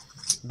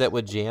that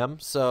would jam.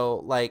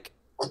 So like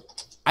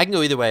I can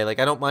go either way. Like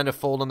I don't mind a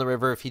fold on the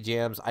river if he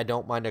jams. I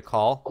don't mind a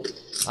call.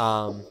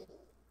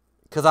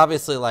 Because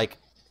obviously like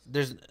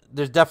there's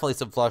definitely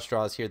some flush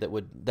draws here that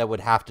would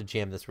have to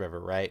jam this river,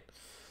 right?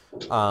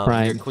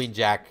 Right. Your queen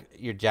jack,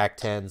 your jack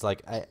tens,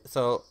 like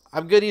so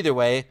I'm good either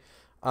way.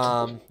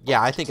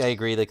 Yeah, I think I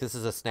agree. Like this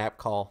is a snap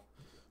call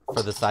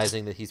for the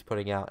sizing that he's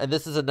putting out, and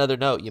this is another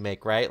note you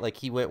make, right? Like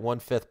he went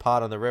 1/5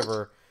 pot on the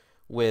river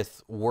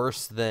with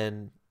worse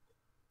than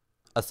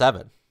a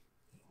 7.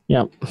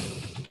 Yeah.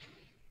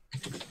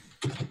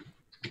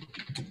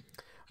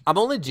 I'm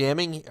only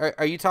jamming.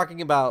 Are you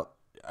talking about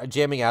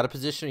jamming out of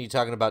position? Or are you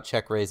talking about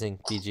check raising,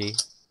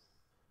 BG?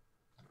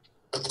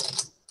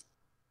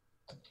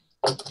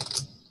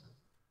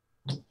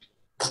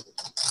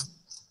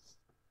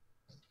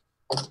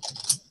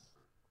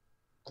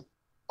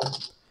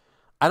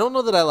 I don't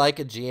know that I like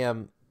a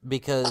jam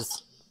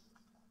because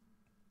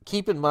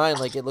keep in mind,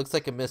 like, it looks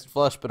like a missed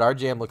flush, but our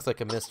jam looks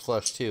like a missed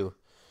flush too.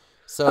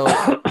 So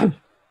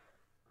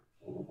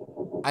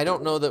I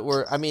don't know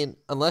that I mean,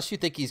 unless you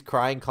think he's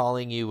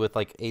calling you with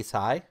like ace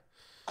high.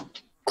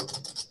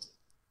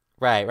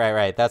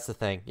 Right. That's the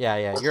thing.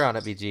 Yeah. You're on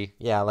it, BG.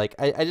 Yeah, like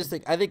I just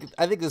think I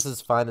think this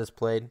is fine as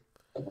played.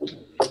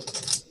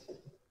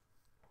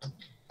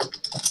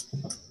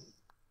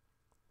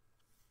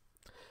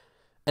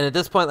 And at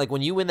this point, like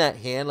when you win that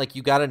hand, like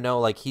you got to know,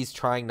 like he's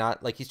trying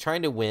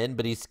to win,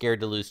 but he's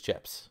scared to lose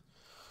chips.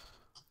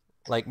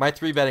 Like my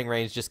 3-betting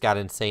range just got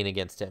insane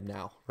against him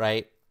now,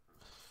 right?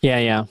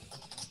 Yeah.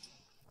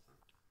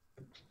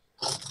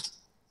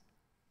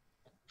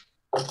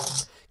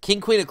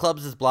 King Queen of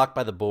Clubs is blocked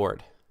by the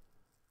board.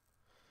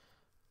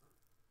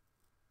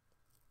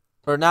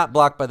 Or not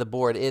blocked by the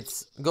board.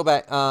 It's go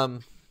back.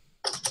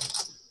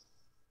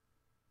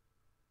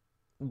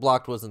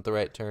 Blocked wasn't the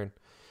right turn.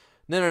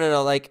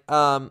 No. Like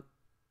I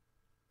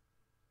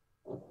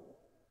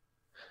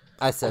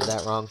said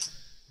that wrong.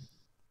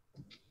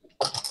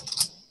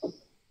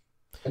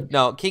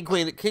 No, King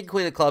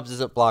Queen of Clubs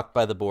isn't blocked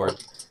by the board,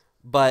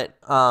 but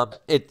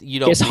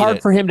It's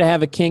hard for him to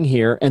have a king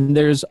here, and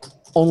there's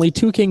only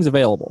 2 kings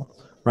available,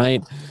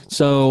 right?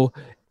 So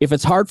if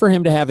it's hard for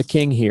him to have a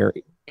king here,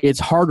 it's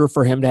harder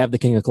for him to have the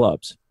king of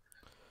clubs,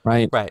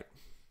 right? Right.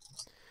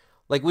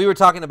 Like we were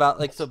talking about,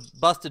 like, so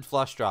busted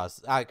flush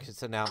draws.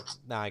 So now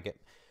I get.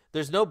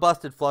 There's no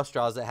busted flush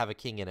draws that have a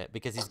king in it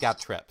because he's got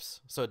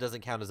trips, so it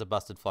doesn't count as a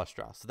busted flush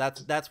draw. So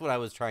that's what I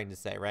was trying to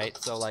say, right?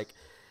 So like,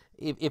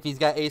 if he's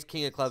got ace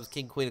king of clubs,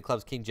 king queen of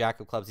clubs, king jack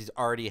of clubs, he's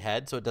already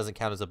ahead, so it doesn't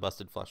count as a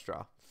busted flush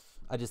draw.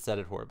 I just said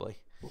it horribly.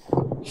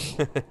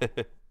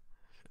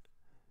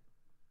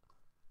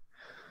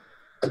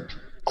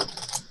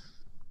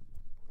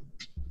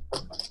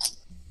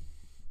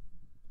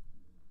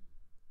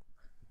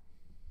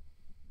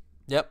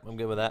 Yep, I'm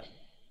good with that.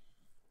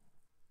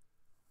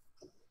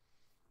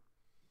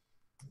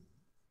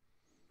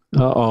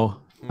 Uh-oh.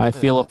 I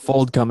feel a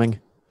fold coming.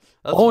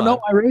 That's fine.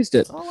 No, I raised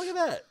it. Oh, look at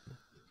that.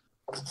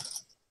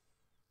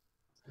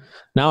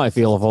 Now I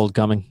feel a fold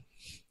coming.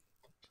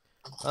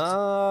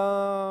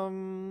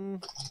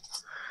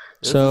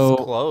 This is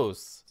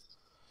close.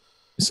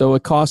 So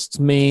it costs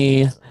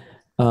me,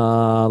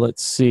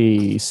 let's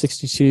see,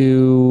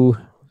 62.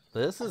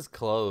 This is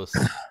close.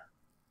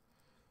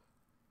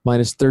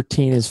 Minus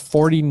 13 is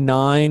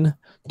 49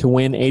 to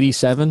win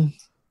 87.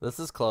 This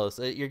is close.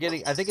 You're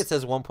getting, I think it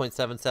says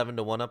 1.77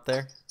 to 1 up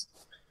there.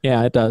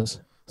 Yeah, it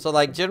does. So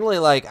like generally,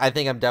 like I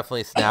think I'm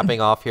definitely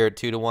snapping off here at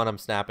 2 to 1. I'm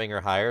snapping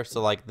or higher.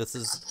 So like this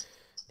is,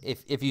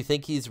 if you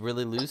think he's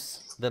really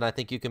loose, then I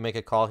think you can make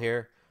a call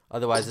here.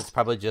 Otherwise, it's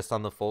probably just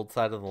on the fold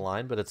side of the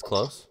line, but it's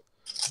close.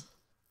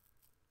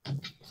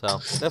 So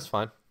that's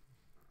fine.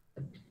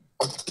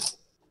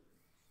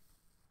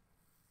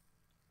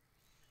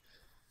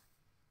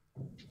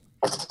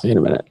 Wait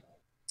a minute.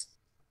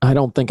 I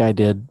don't think I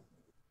did.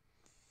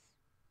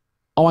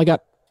 Oh,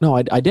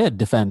 I did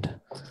defend.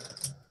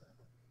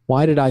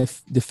 Why did I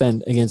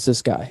defend against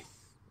this guy?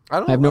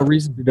 I have no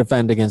reason to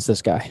defend against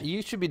this guy.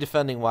 You should be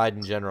defending wide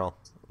in general.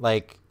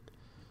 Like,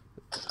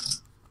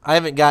 I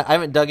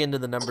haven't dug into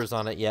the numbers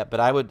on it yet, but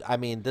I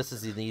mean, this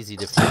is an easy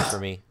defense for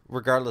me,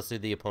 regardless who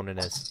the opponent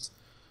is.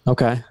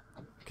 Okay.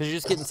 Because you're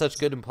just getting such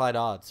good implied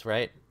odds,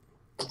 right?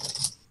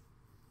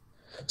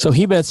 So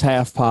he bets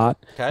half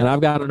pot, and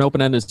I've got an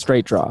open-ended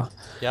straight draw.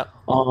 Yep.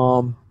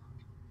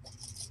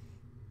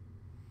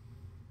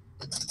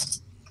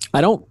 I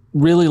don't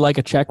really like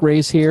a check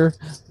raise here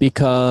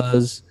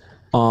because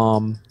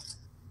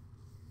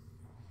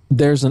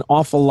there's an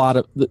awful lot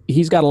of –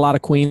 he's got a lot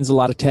of queens, a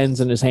lot of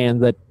tens in his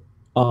hand that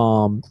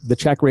the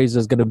check raise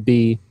is going to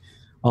be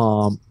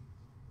right.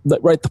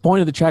 The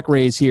point of the check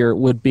raise here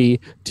would be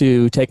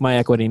to take my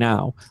equity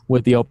now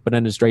with the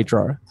open-ended straight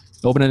draw.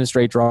 Open-ended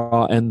straight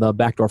draw and the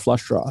backdoor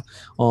flush draw.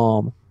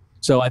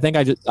 So I think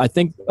I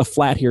think a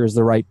flat here is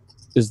the right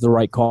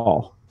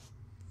call.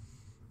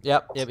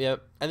 Yep.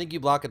 I think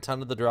you block a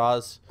ton of the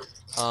draws.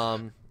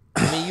 I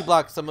mean, you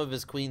block some of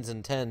his queens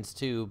and tens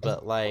too,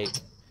 but like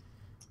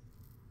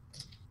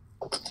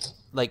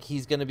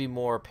he's gonna be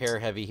more pair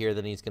heavy here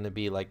than he's gonna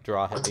be like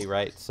draw heavy,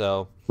 right?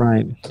 So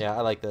right. Yeah,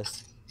 I like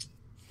this.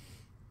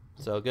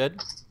 So good.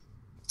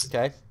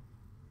 Okay.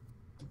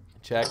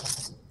 Check.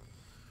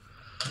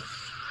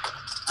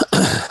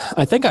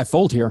 I think I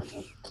fold here.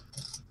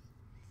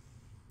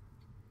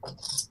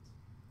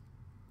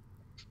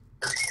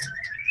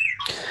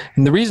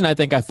 And the reason I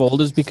think I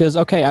fold is because,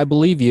 okay, I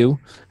believe you,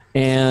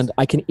 and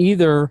I can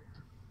either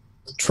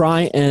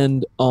try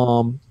and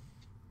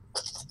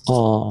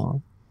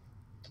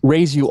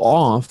raise you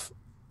off,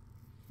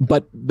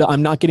 but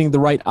I'm not getting the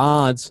right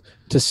odds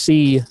to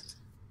see,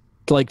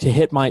 like, to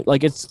hit my,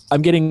 like,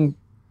 I'm getting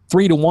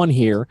 3-1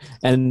 here,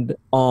 and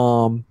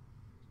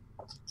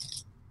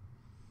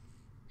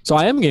so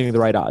I am getting the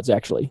right odds,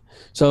 actually.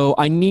 So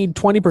I need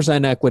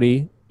 20%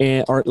 equity,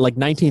 or like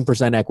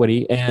 19%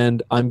 equity,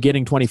 and I'm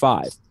getting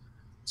 25.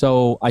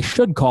 So I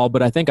should call,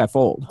 but I think I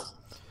fold.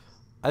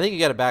 I think you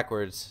got it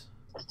backwards.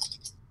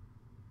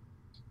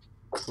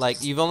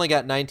 Like, you've only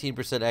got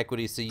 19%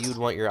 equity, so you'd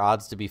want your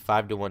odds to be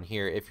 5-1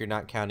 here if you're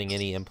not counting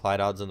any implied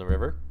odds on the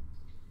river.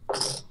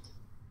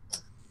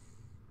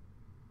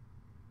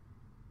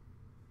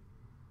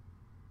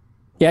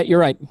 Yeah, you're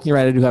right. You're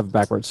right. I do have it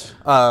backwards.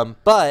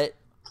 But,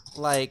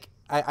 like,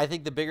 I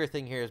think the bigger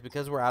thing here is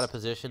because we're out of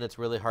position, it's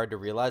really hard to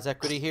realize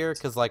equity here.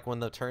 Because, like, when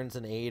the turn's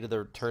an 8 or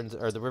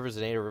the river's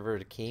an 8 or river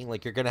to king,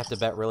 like, you're gonna have to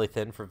bet really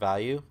thin for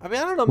value. I mean,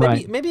 I don't know.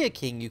 Maybe a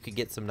king you could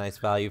get some nice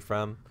value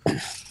from.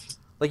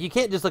 Like, you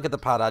can't just look at the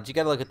pot odds. You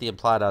got to look at the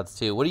implied odds,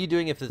 too. What are you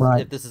doing if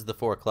this is the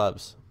 4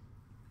 clubs?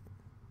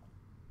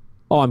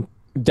 Oh, I'm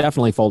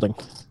definitely folding.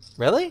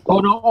 Really? Oh,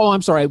 no. Oh,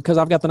 I'm sorry, because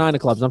I've got the 9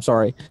 of clubs. I'm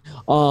sorry.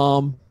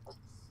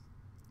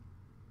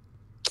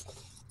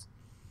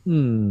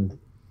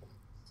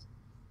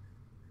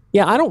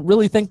 Yeah, I don't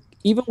really think,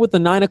 even with the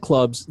 9 of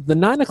clubs,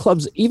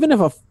 even if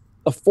a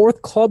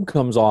 4th club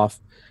comes off,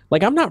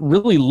 like, I'm not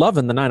really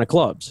loving the 9 of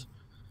clubs.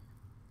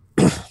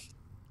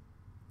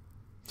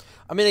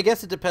 I mean, I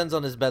guess it depends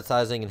on his bet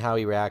sizing and how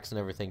he reacts and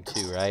everything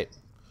too, right?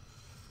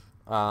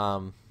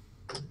 But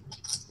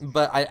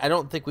I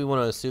don't think we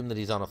want to assume that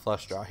he's on a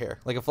flush draw here.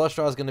 Like, a flush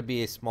draw is going to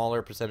be a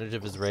smaller percentage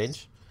of his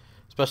range,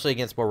 especially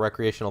against more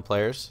recreational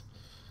players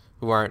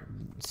who aren't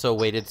so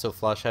weighted, so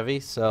flush heavy.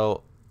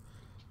 So,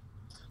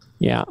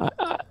 yeah,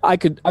 I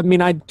could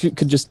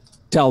just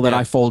tell that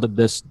I folded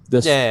this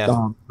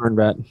turn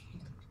bet.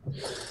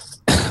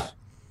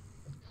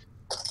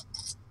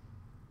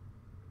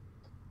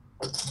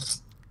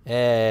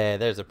 Hey,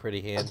 there's a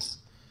pretty hand.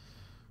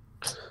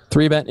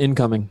 3-bet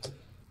incoming.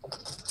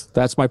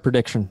 That's my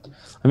prediction.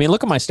 I mean,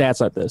 look at my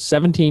stats like this.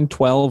 17,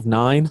 12,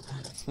 9.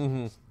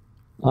 Mm-hmm.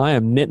 I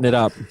am knitting it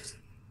up.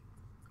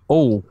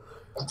 Oh.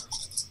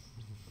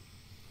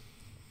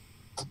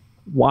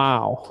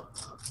 Wow.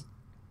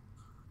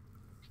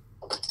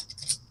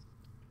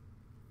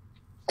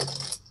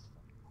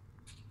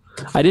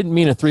 I didn't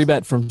mean a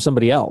 3-bet from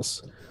somebody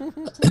else.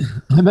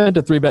 I meant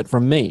a 3-bet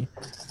from me.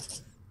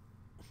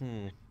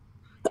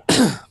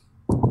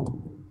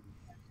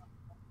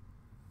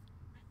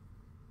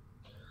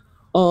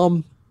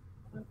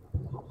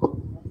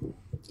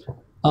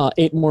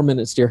 8 more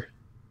minutes, dear.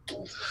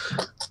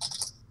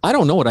 I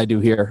don't know what I do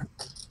here.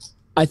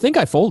 I think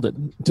I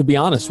folded, to be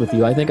honest with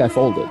you. I think I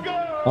folded.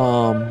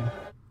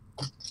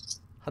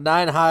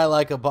 9 high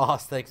like a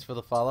boss. Thanks for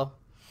the follow.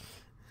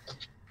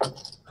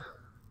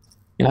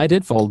 Yeah, I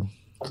did fold.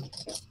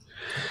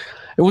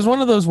 It was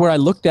one of those where I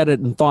looked at it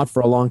and thought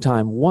for a long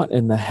time, what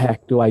in the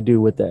heck do I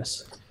do with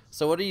this?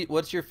 So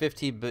what's your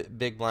 15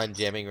 big blind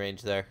jamming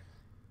range there?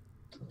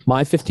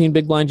 My 15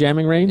 big blind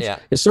jamming range? Yeah.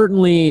 Is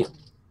certainly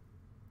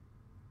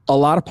a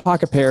lot of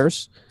pocket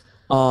pairs.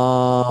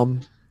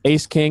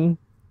 Ace king,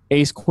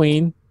 ace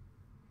queen.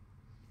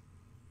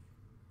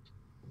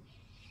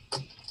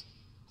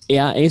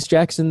 Yeah, ace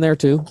jack's in there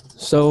too.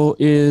 So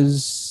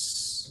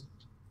is,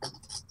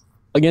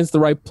 against the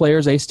right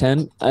players, ace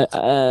 10.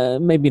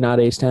 Maybe not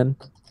ace 10.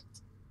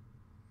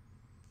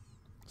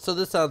 So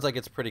this sounds like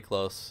it's pretty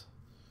close.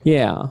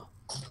 Yeah.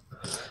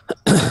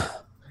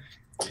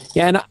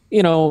 Yeah, and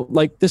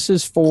like, this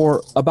is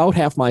for about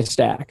half my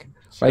stack,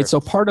 sure. Right? So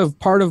part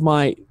of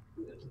my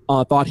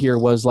thought here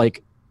was,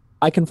 like,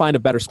 I can find a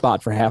better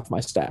spot for half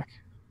my stack.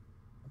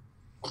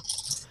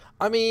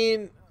 I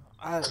mean,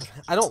 I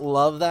don't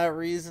love that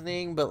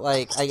reasoning, but,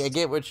 like, I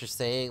get what you're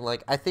saying.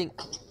 Like, I think,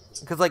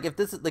 because, like, if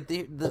this is, like,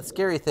 the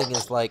scary thing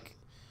is, like,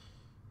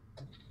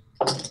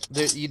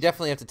 you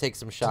definitely have to take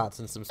some shots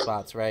in some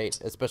spots, right?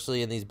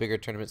 Especially in these bigger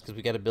tournaments, because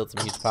we got to build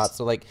some huge pots.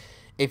 So, like,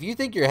 if you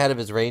think you're ahead of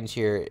his range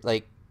here,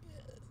 like,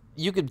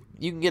 you can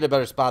get a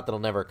better spot that'll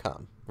never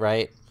come,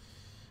 right?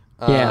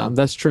 Yeah,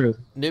 that's true.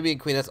 Nubian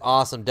Queen, that's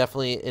awesome.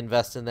 Definitely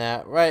invest in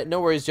that. Right,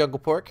 no worries, Jungle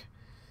Pork.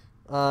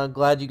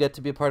 Glad you get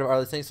to be a part of all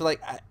these things. So,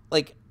 like,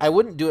 I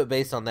wouldn't do it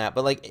based on that,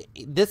 but, like,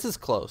 this is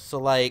close. So,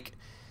 like,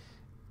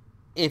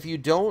 if you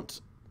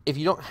don't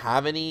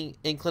have any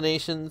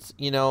inclinations,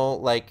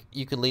 like,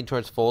 you can lean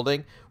towards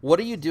folding. What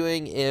are you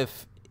doing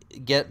if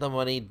Get the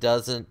Money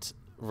doesn't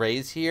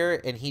raise here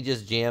and he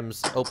just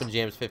open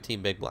jams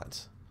 15 big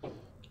blinds?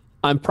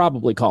 I'm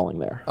probably calling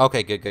there.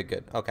 Okay,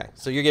 good. Okay,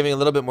 so you're giving a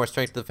little bit more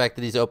strength to the fact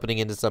that he's opening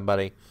into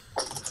somebody.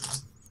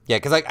 Yeah,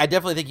 because I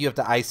definitely think you have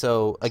to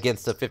ISO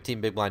against a 15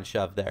 big blind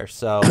shove there.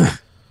 So,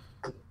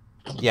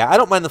 yeah, I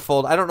don't mind the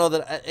fold. I don't know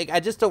that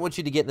I just don't want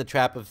you to get in the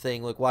trap of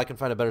saying, like, well, I can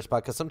find a better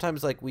spot, because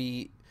sometimes, like,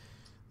 we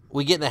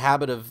get in the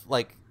habit of,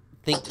 like,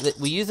 think that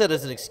we use that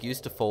as an excuse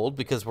to fold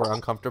because we're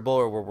uncomfortable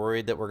or we're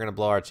worried that we're going to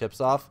blow our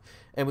chips off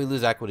and we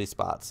lose equity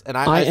spots. And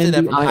I say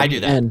that I do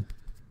that.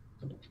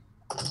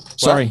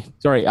 Sorry.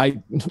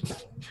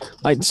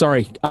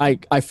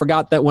 I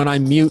forgot that when I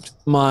muted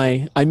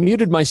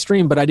my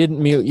stream, but I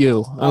didn't mute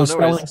you. I was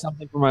spelling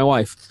something for my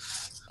wife.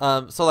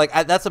 So like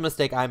that's a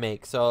mistake I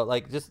make. So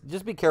like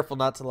just be careful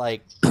not to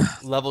like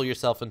level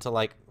yourself into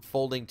like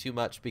folding too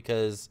much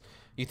because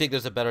you think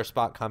there's a better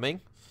spot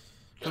coming.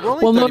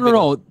 Well,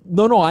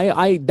 no.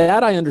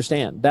 I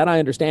understand. That I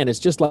understand. It's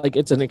just like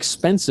it's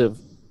expensive.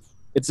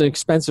 It's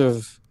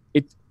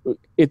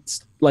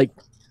like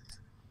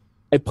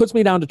it puts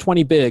me down to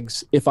 20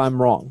 bigs if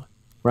I'm wrong,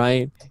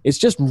 right? It's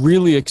just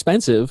really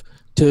expensive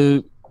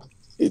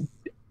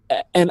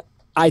and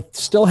I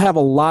still have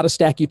a lot of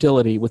stack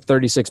utility with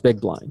 36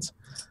 big blinds.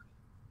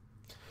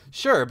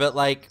 Sure, but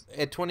like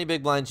at 20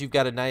 big blinds, you've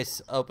got a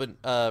nice open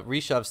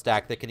reshove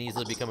stack that can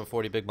easily become a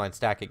 40 big blind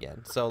stack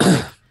again. So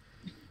like,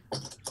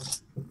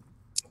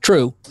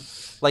 true.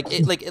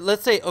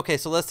 Let's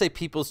say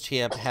People's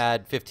Champ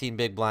had 15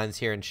 big blinds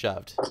here and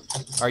shoved.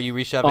 Are you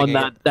reshoving?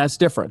 Oh, that's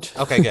different.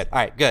 Okay, good. All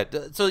right,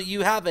 good. So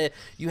you have a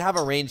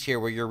range here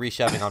where you're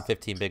reshoving on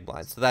 15 big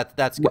blinds. So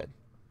that's good.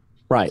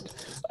 Right.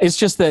 It's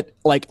just that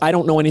like I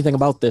don't know anything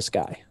about this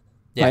guy.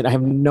 Yeah. Right? I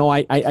have no.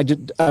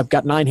 I've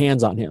got 9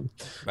 hands on him.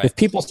 Right. If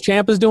People's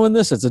Champ is doing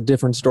this, it's a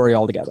different story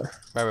altogether.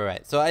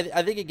 Right. So I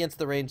think against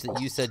the range that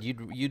you said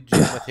you'd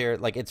jam with here,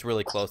 like it's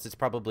really close. It's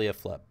probably a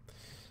flip.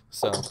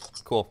 So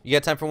cool. You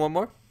got time for one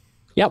more?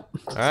 Yep.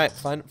 All right.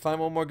 Find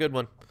one more good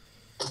one.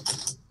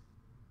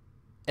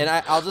 And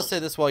I'll just say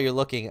this while you're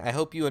looking. I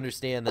hope you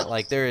understand that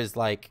like there is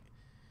like,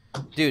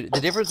 dude,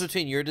 the difference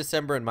between your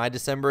December and my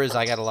December is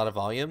I got a lot of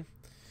volume,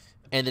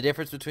 and the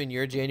difference between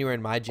your January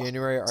and my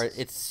January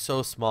it's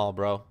so small,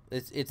 bro.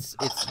 It's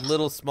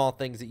little small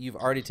things that you've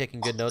already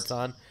taken good notes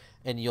on,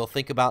 and you'll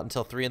think about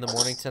until 3 in the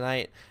morning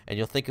tonight, and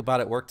you'll think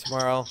about at work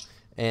tomorrow,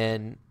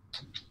 and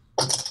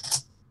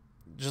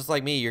just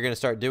like me, you're gonna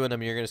start doing them.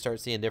 And you're gonna start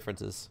seeing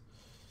differences.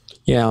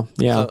 Yeah.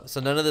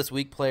 So none of this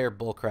weak player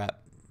bullcrap.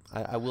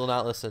 I will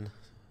not listen.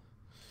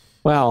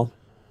 Well,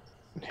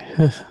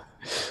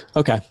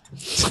 okay.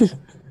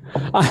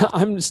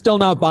 I'm still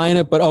not buying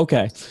it, but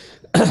okay.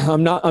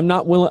 I'm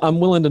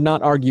willing to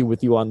not argue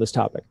with you on this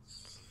topic.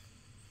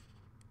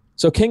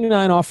 So King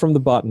 9 off from the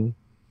button.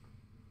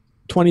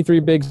 23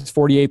 bigs,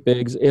 48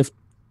 bigs. If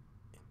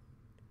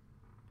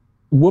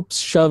Whoops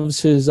shoves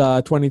his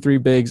 23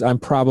 bigs, I'm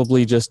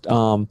probably just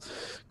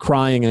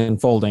crying and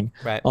folding.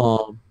 Right.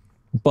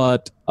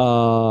 But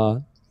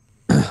I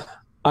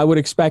would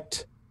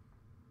expect,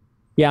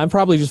 I'm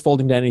probably just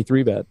folding to any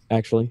 3-bet,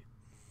 actually.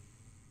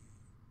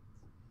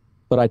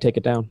 But I take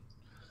it down.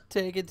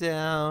 Take it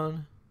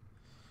down.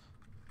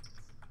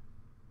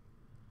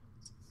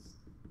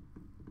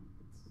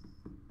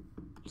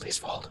 Please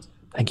fold.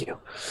 Thank you.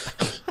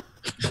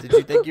 Did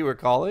you think you were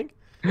calling?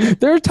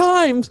 There are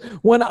times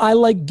when I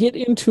like get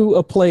into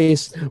a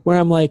place where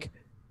I'm like,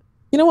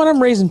 you know what?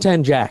 I'm raising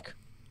 10 jack.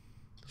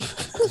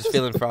 Just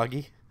feeling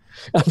froggy.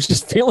 I'm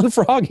just feeling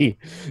froggy,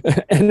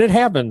 and it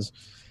happens.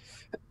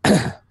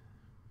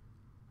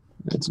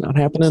 It's not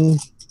happening.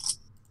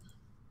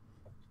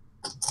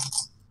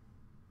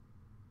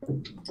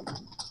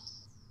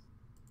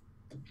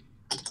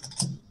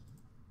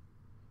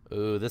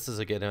 Ooh, this is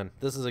a good one.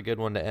 This is a good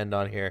one to end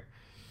on here.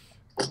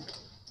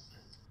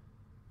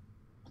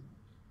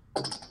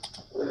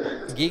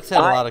 Geeks had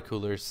a lot of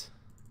coolers.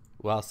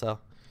 Wow, so.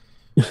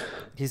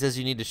 He says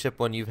you need to ship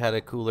one. You've had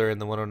a cooler in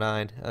the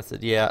 109. I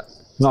said, yeah.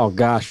 Oh,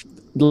 gosh.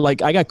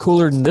 Like, I got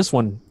coolered in this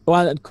one.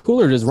 Well,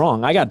 coolered is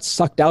wrong. I got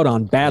sucked out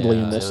on badly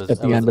in this at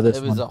the end of this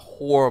one. It was a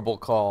horrible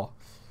call.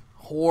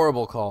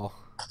 Horrible call.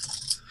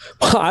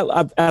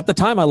 At the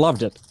time, I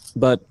loved it.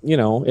 But, you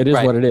know, it is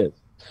what it is.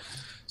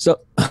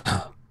 So...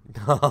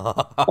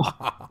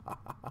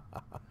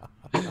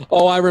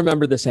 Oh, I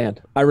remember this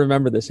hand.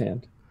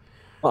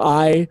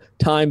 I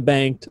time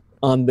banked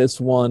on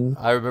this one.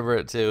 I remember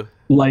it too.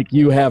 Like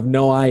you have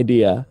no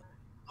idea.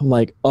 I'm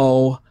like,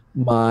 oh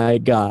my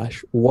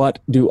gosh, what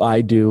do I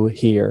do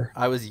here?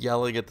 I was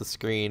yelling at the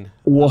screen.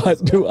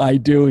 What do I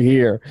do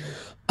here?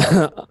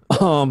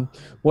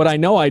 What I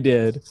know I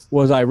did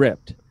was I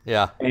ripped.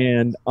 Yeah.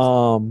 And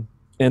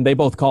they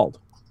both called.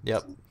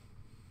 Yep.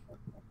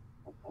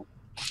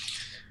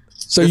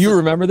 So you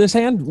remember this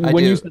hand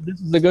when you said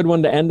this is a good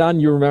one to end on?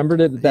 You remembered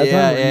it at that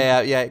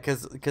time? Yeah.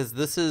 Because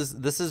this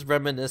is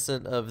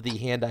reminiscent of the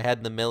hand I had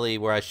in the millie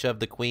where I shoved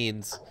the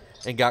queens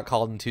and got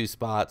called in 2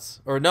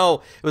 spots. Or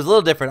no, it was a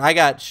little different. I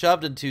got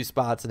shoved in 2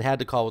 spots and had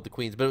to call with the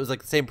queens, but it was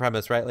like the same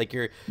premise, right? Like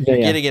you're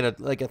getting in a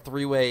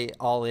 3-way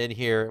all in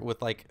here with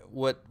like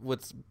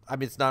what's I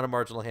mean it's not a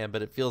marginal hand,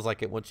 but it feels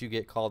like it once you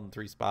get called in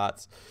 3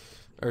 spots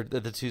or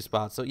the 2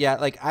 spots. So yeah,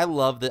 like I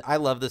love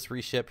this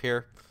reship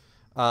here.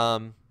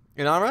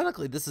 And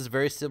ironically, this is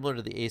very similar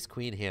to the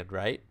ace-queen hand,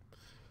 right?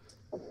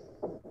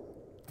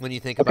 When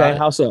you think about it. Okay,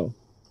 how so?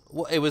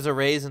 Well, it was a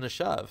raise and a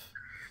shove.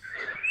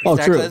 Oh,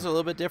 Stack true. size are a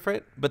little bit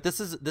different, but this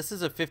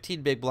is a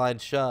 15 big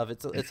blind shove.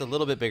 It's a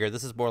little bit bigger.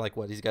 This is more like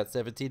what? He's got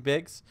 17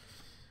 bigs.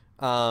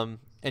 And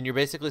you're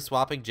basically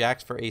swapping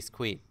jacks for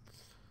ace-queen.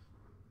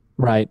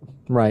 Right.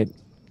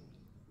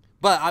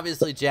 But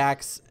obviously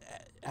jacks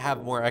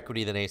have more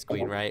equity than ace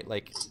queen, right?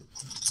 Like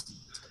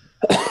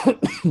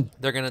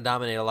they're gonna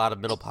dominate a lot of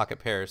middle pocket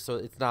pairs, so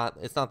it's not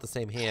the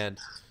same hand.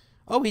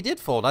 Oh, he did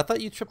fold. I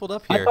thought you tripled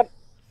up here.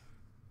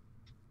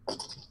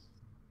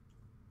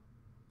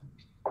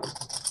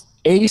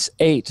 Ace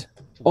 8.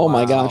 Oh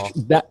my gosh!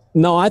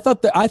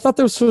 I thought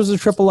this was a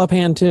triple up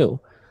hand too.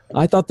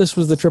 I thought this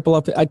was the triple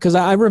up because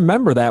I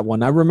remember that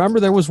one. I remember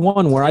there was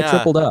one where I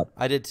tripled up.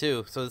 I did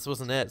too. So this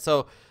wasn't it.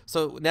 So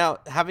now,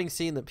 having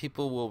seen that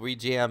people will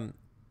rejam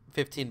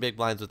 15 big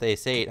blinds with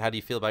ace 8, how do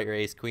you feel about your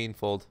ace queen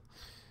fold?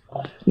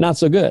 Not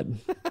so good.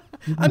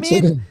 I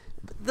mean,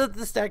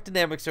 the stack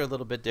dynamics are a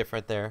little bit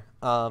different there.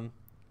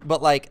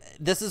 But like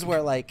this is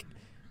where like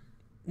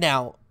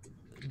now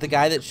the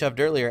guy that shoved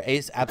earlier,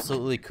 ace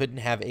absolutely couldn't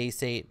have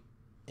ace 8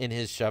 in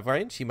his shove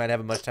range. He might have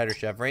a much tighter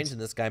shove range, and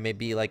this guy may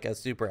be like a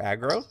super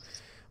aggro.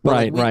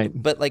 But right.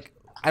 But like,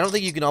 I don't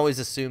think you can always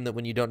assume that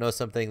when you don't know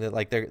something that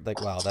like they're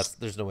like, wow,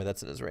 there's no way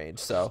that's in his range.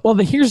 So well,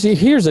 here's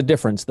a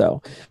difference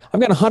though.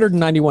 I've got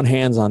 191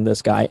 hands on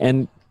this guy,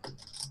 and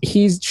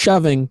he's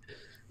shoving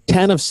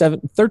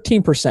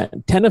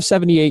 13%, 10 of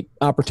 78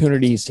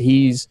 opportunities.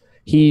 He's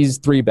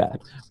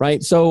 3-bet,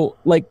 right? So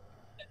like,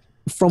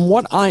 from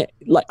what I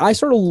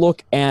sort of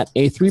look at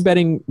a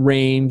 3-betting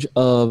range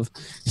of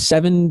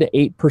 7 to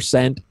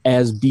 8%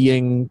 as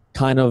being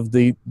kind of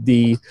the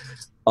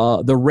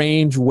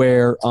range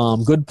where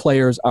good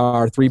players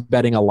are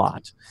 3-betting a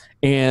lot,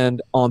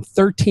 and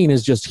 13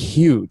 is just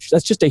huge.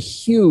 That's just a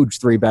huge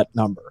 3-bet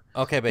number.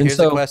 Okay, but here's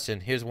a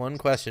question. Here's one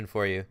question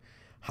for you: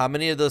 how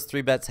many of those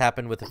 3-bets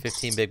happened with a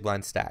 15 big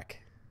blind stack?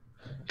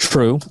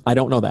 True, I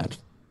don't know that.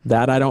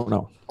 That I don't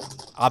know.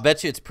 I'll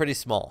bet you it's pretty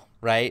small,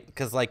 right?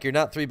 Because like you're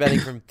not 3-betting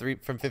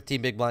from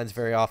 15 big blinds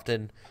very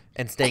often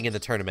and staying in the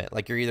tournament.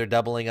 Like you're either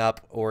doubling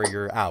up or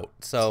you're out.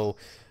 So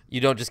you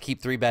don't just keep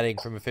 3-betting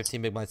from a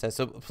 15 big blind stack.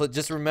 So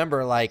just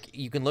remember, like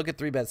you can look at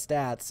 3-bet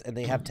stats and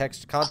they have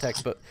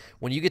context, but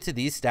when you get to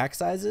these stack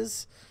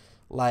sizes,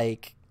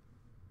 like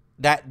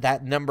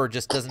that number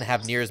just doesn't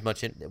have near as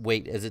much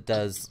weight as it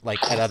does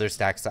like at other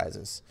stack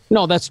sizes.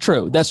 No, that's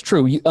true. That's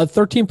true. A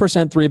 13%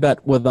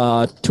 3-bet with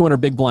a 200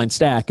 big blind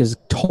stack is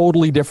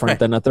totally different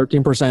than a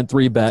 13%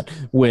 3-bet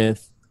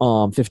with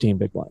 15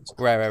 big blinds.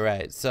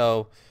 Right.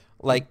 So,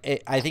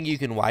 like, I think you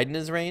can widen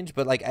his range,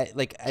 but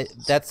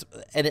that's,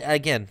 and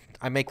again,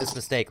 I make this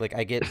mistake. Like,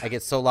 I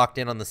get so locked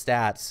in on the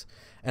stats,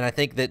 and I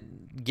think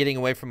that getting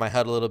away from my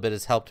HUD a little bit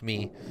has helped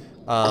me.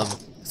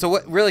 So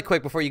what? Really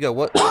quick before you go,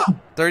 what?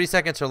 30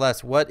 seconds or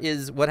less. What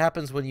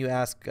happens when you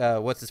ask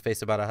what's his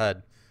face about a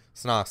HUD?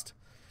 Snost.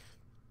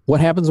 What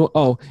happens?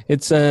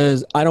 It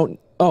says I don't.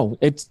 Oh,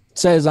 it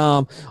says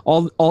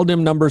all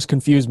dim numbers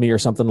confuse me or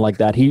something like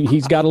that.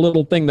 He's got a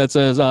little thing that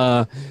says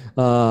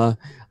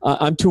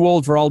I'm too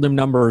old for all dim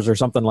numbers or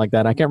something like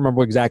that. I can't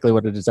remember exactly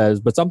what it says,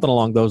 but something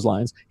along those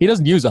lines. He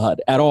doesn't use a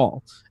HUD at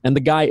all, and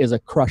the guy is a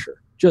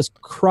crusher.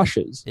 Just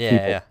crushes.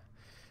 Yeah.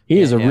 He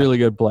is a really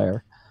good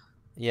player.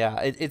 Yeah,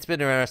 it's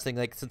been interesting.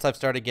 Like since I've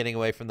started getting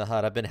away from the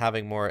HUD, I've been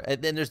having more.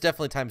 And there's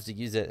definitely times to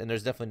use it, and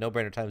there's definitely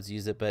no-brainer times to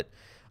use it. But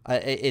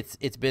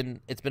it's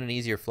been an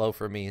easier flow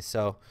for me.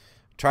 So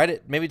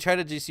maybe try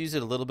to just use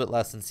it a little bit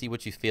less and see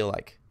what you feel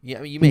like.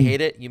 You may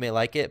hate it, you may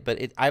like it, but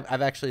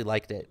I've actually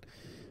liked it.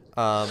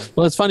 Well,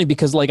 it's funny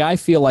because like I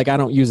feel like I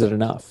don't use it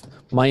enough.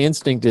 My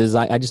instinct is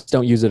I just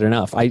don't use it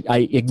enough.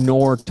 I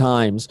ignore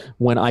times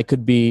when I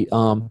could be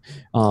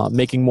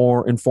making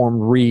more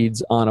informed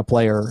reads on a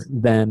player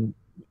than.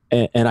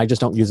 And I just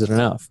don't use it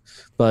enough.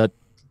 But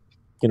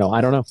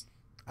I don't know.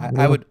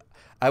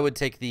 I would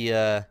take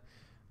the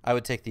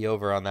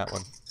over on that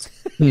one.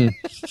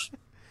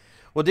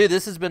 Well, dude,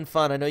 this has been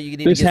fun. I know you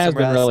need to get some rest.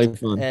 This has been really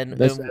fun.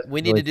 And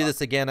we need to do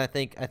this again. I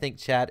think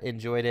chat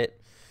enjoyed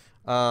it.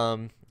 I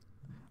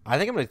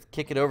think I'm gonna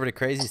kick it over to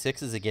Crazy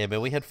Sixes again,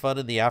 man. We had fun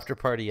in the after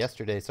party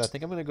yesterday, so I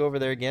think I'm gonna go over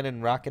there again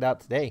and rock it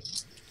out today.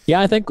 Yeah,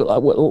 I think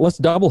let's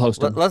double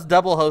host him. Let's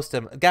double host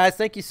him, guys.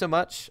 Thank you so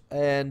much,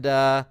 and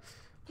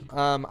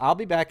I'll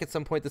be back at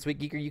some point this week.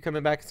 Geek, are you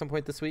coming back at some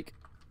point this week?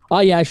 Oh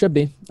yeah, I should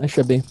be.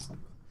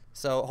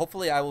 So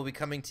hopefully I will be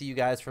coming to you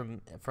guys from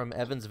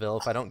Evansville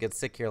if I don't get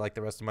sick here like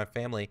the rest of my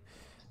family,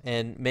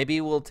 and maybe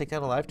we'll take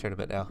down a live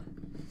tournament now.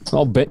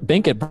 Oh,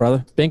 bink it,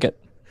 brother, bink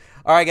it.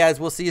 All right, guys,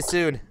 we'll see you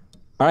soon.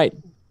 All right,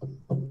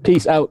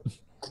 peace out.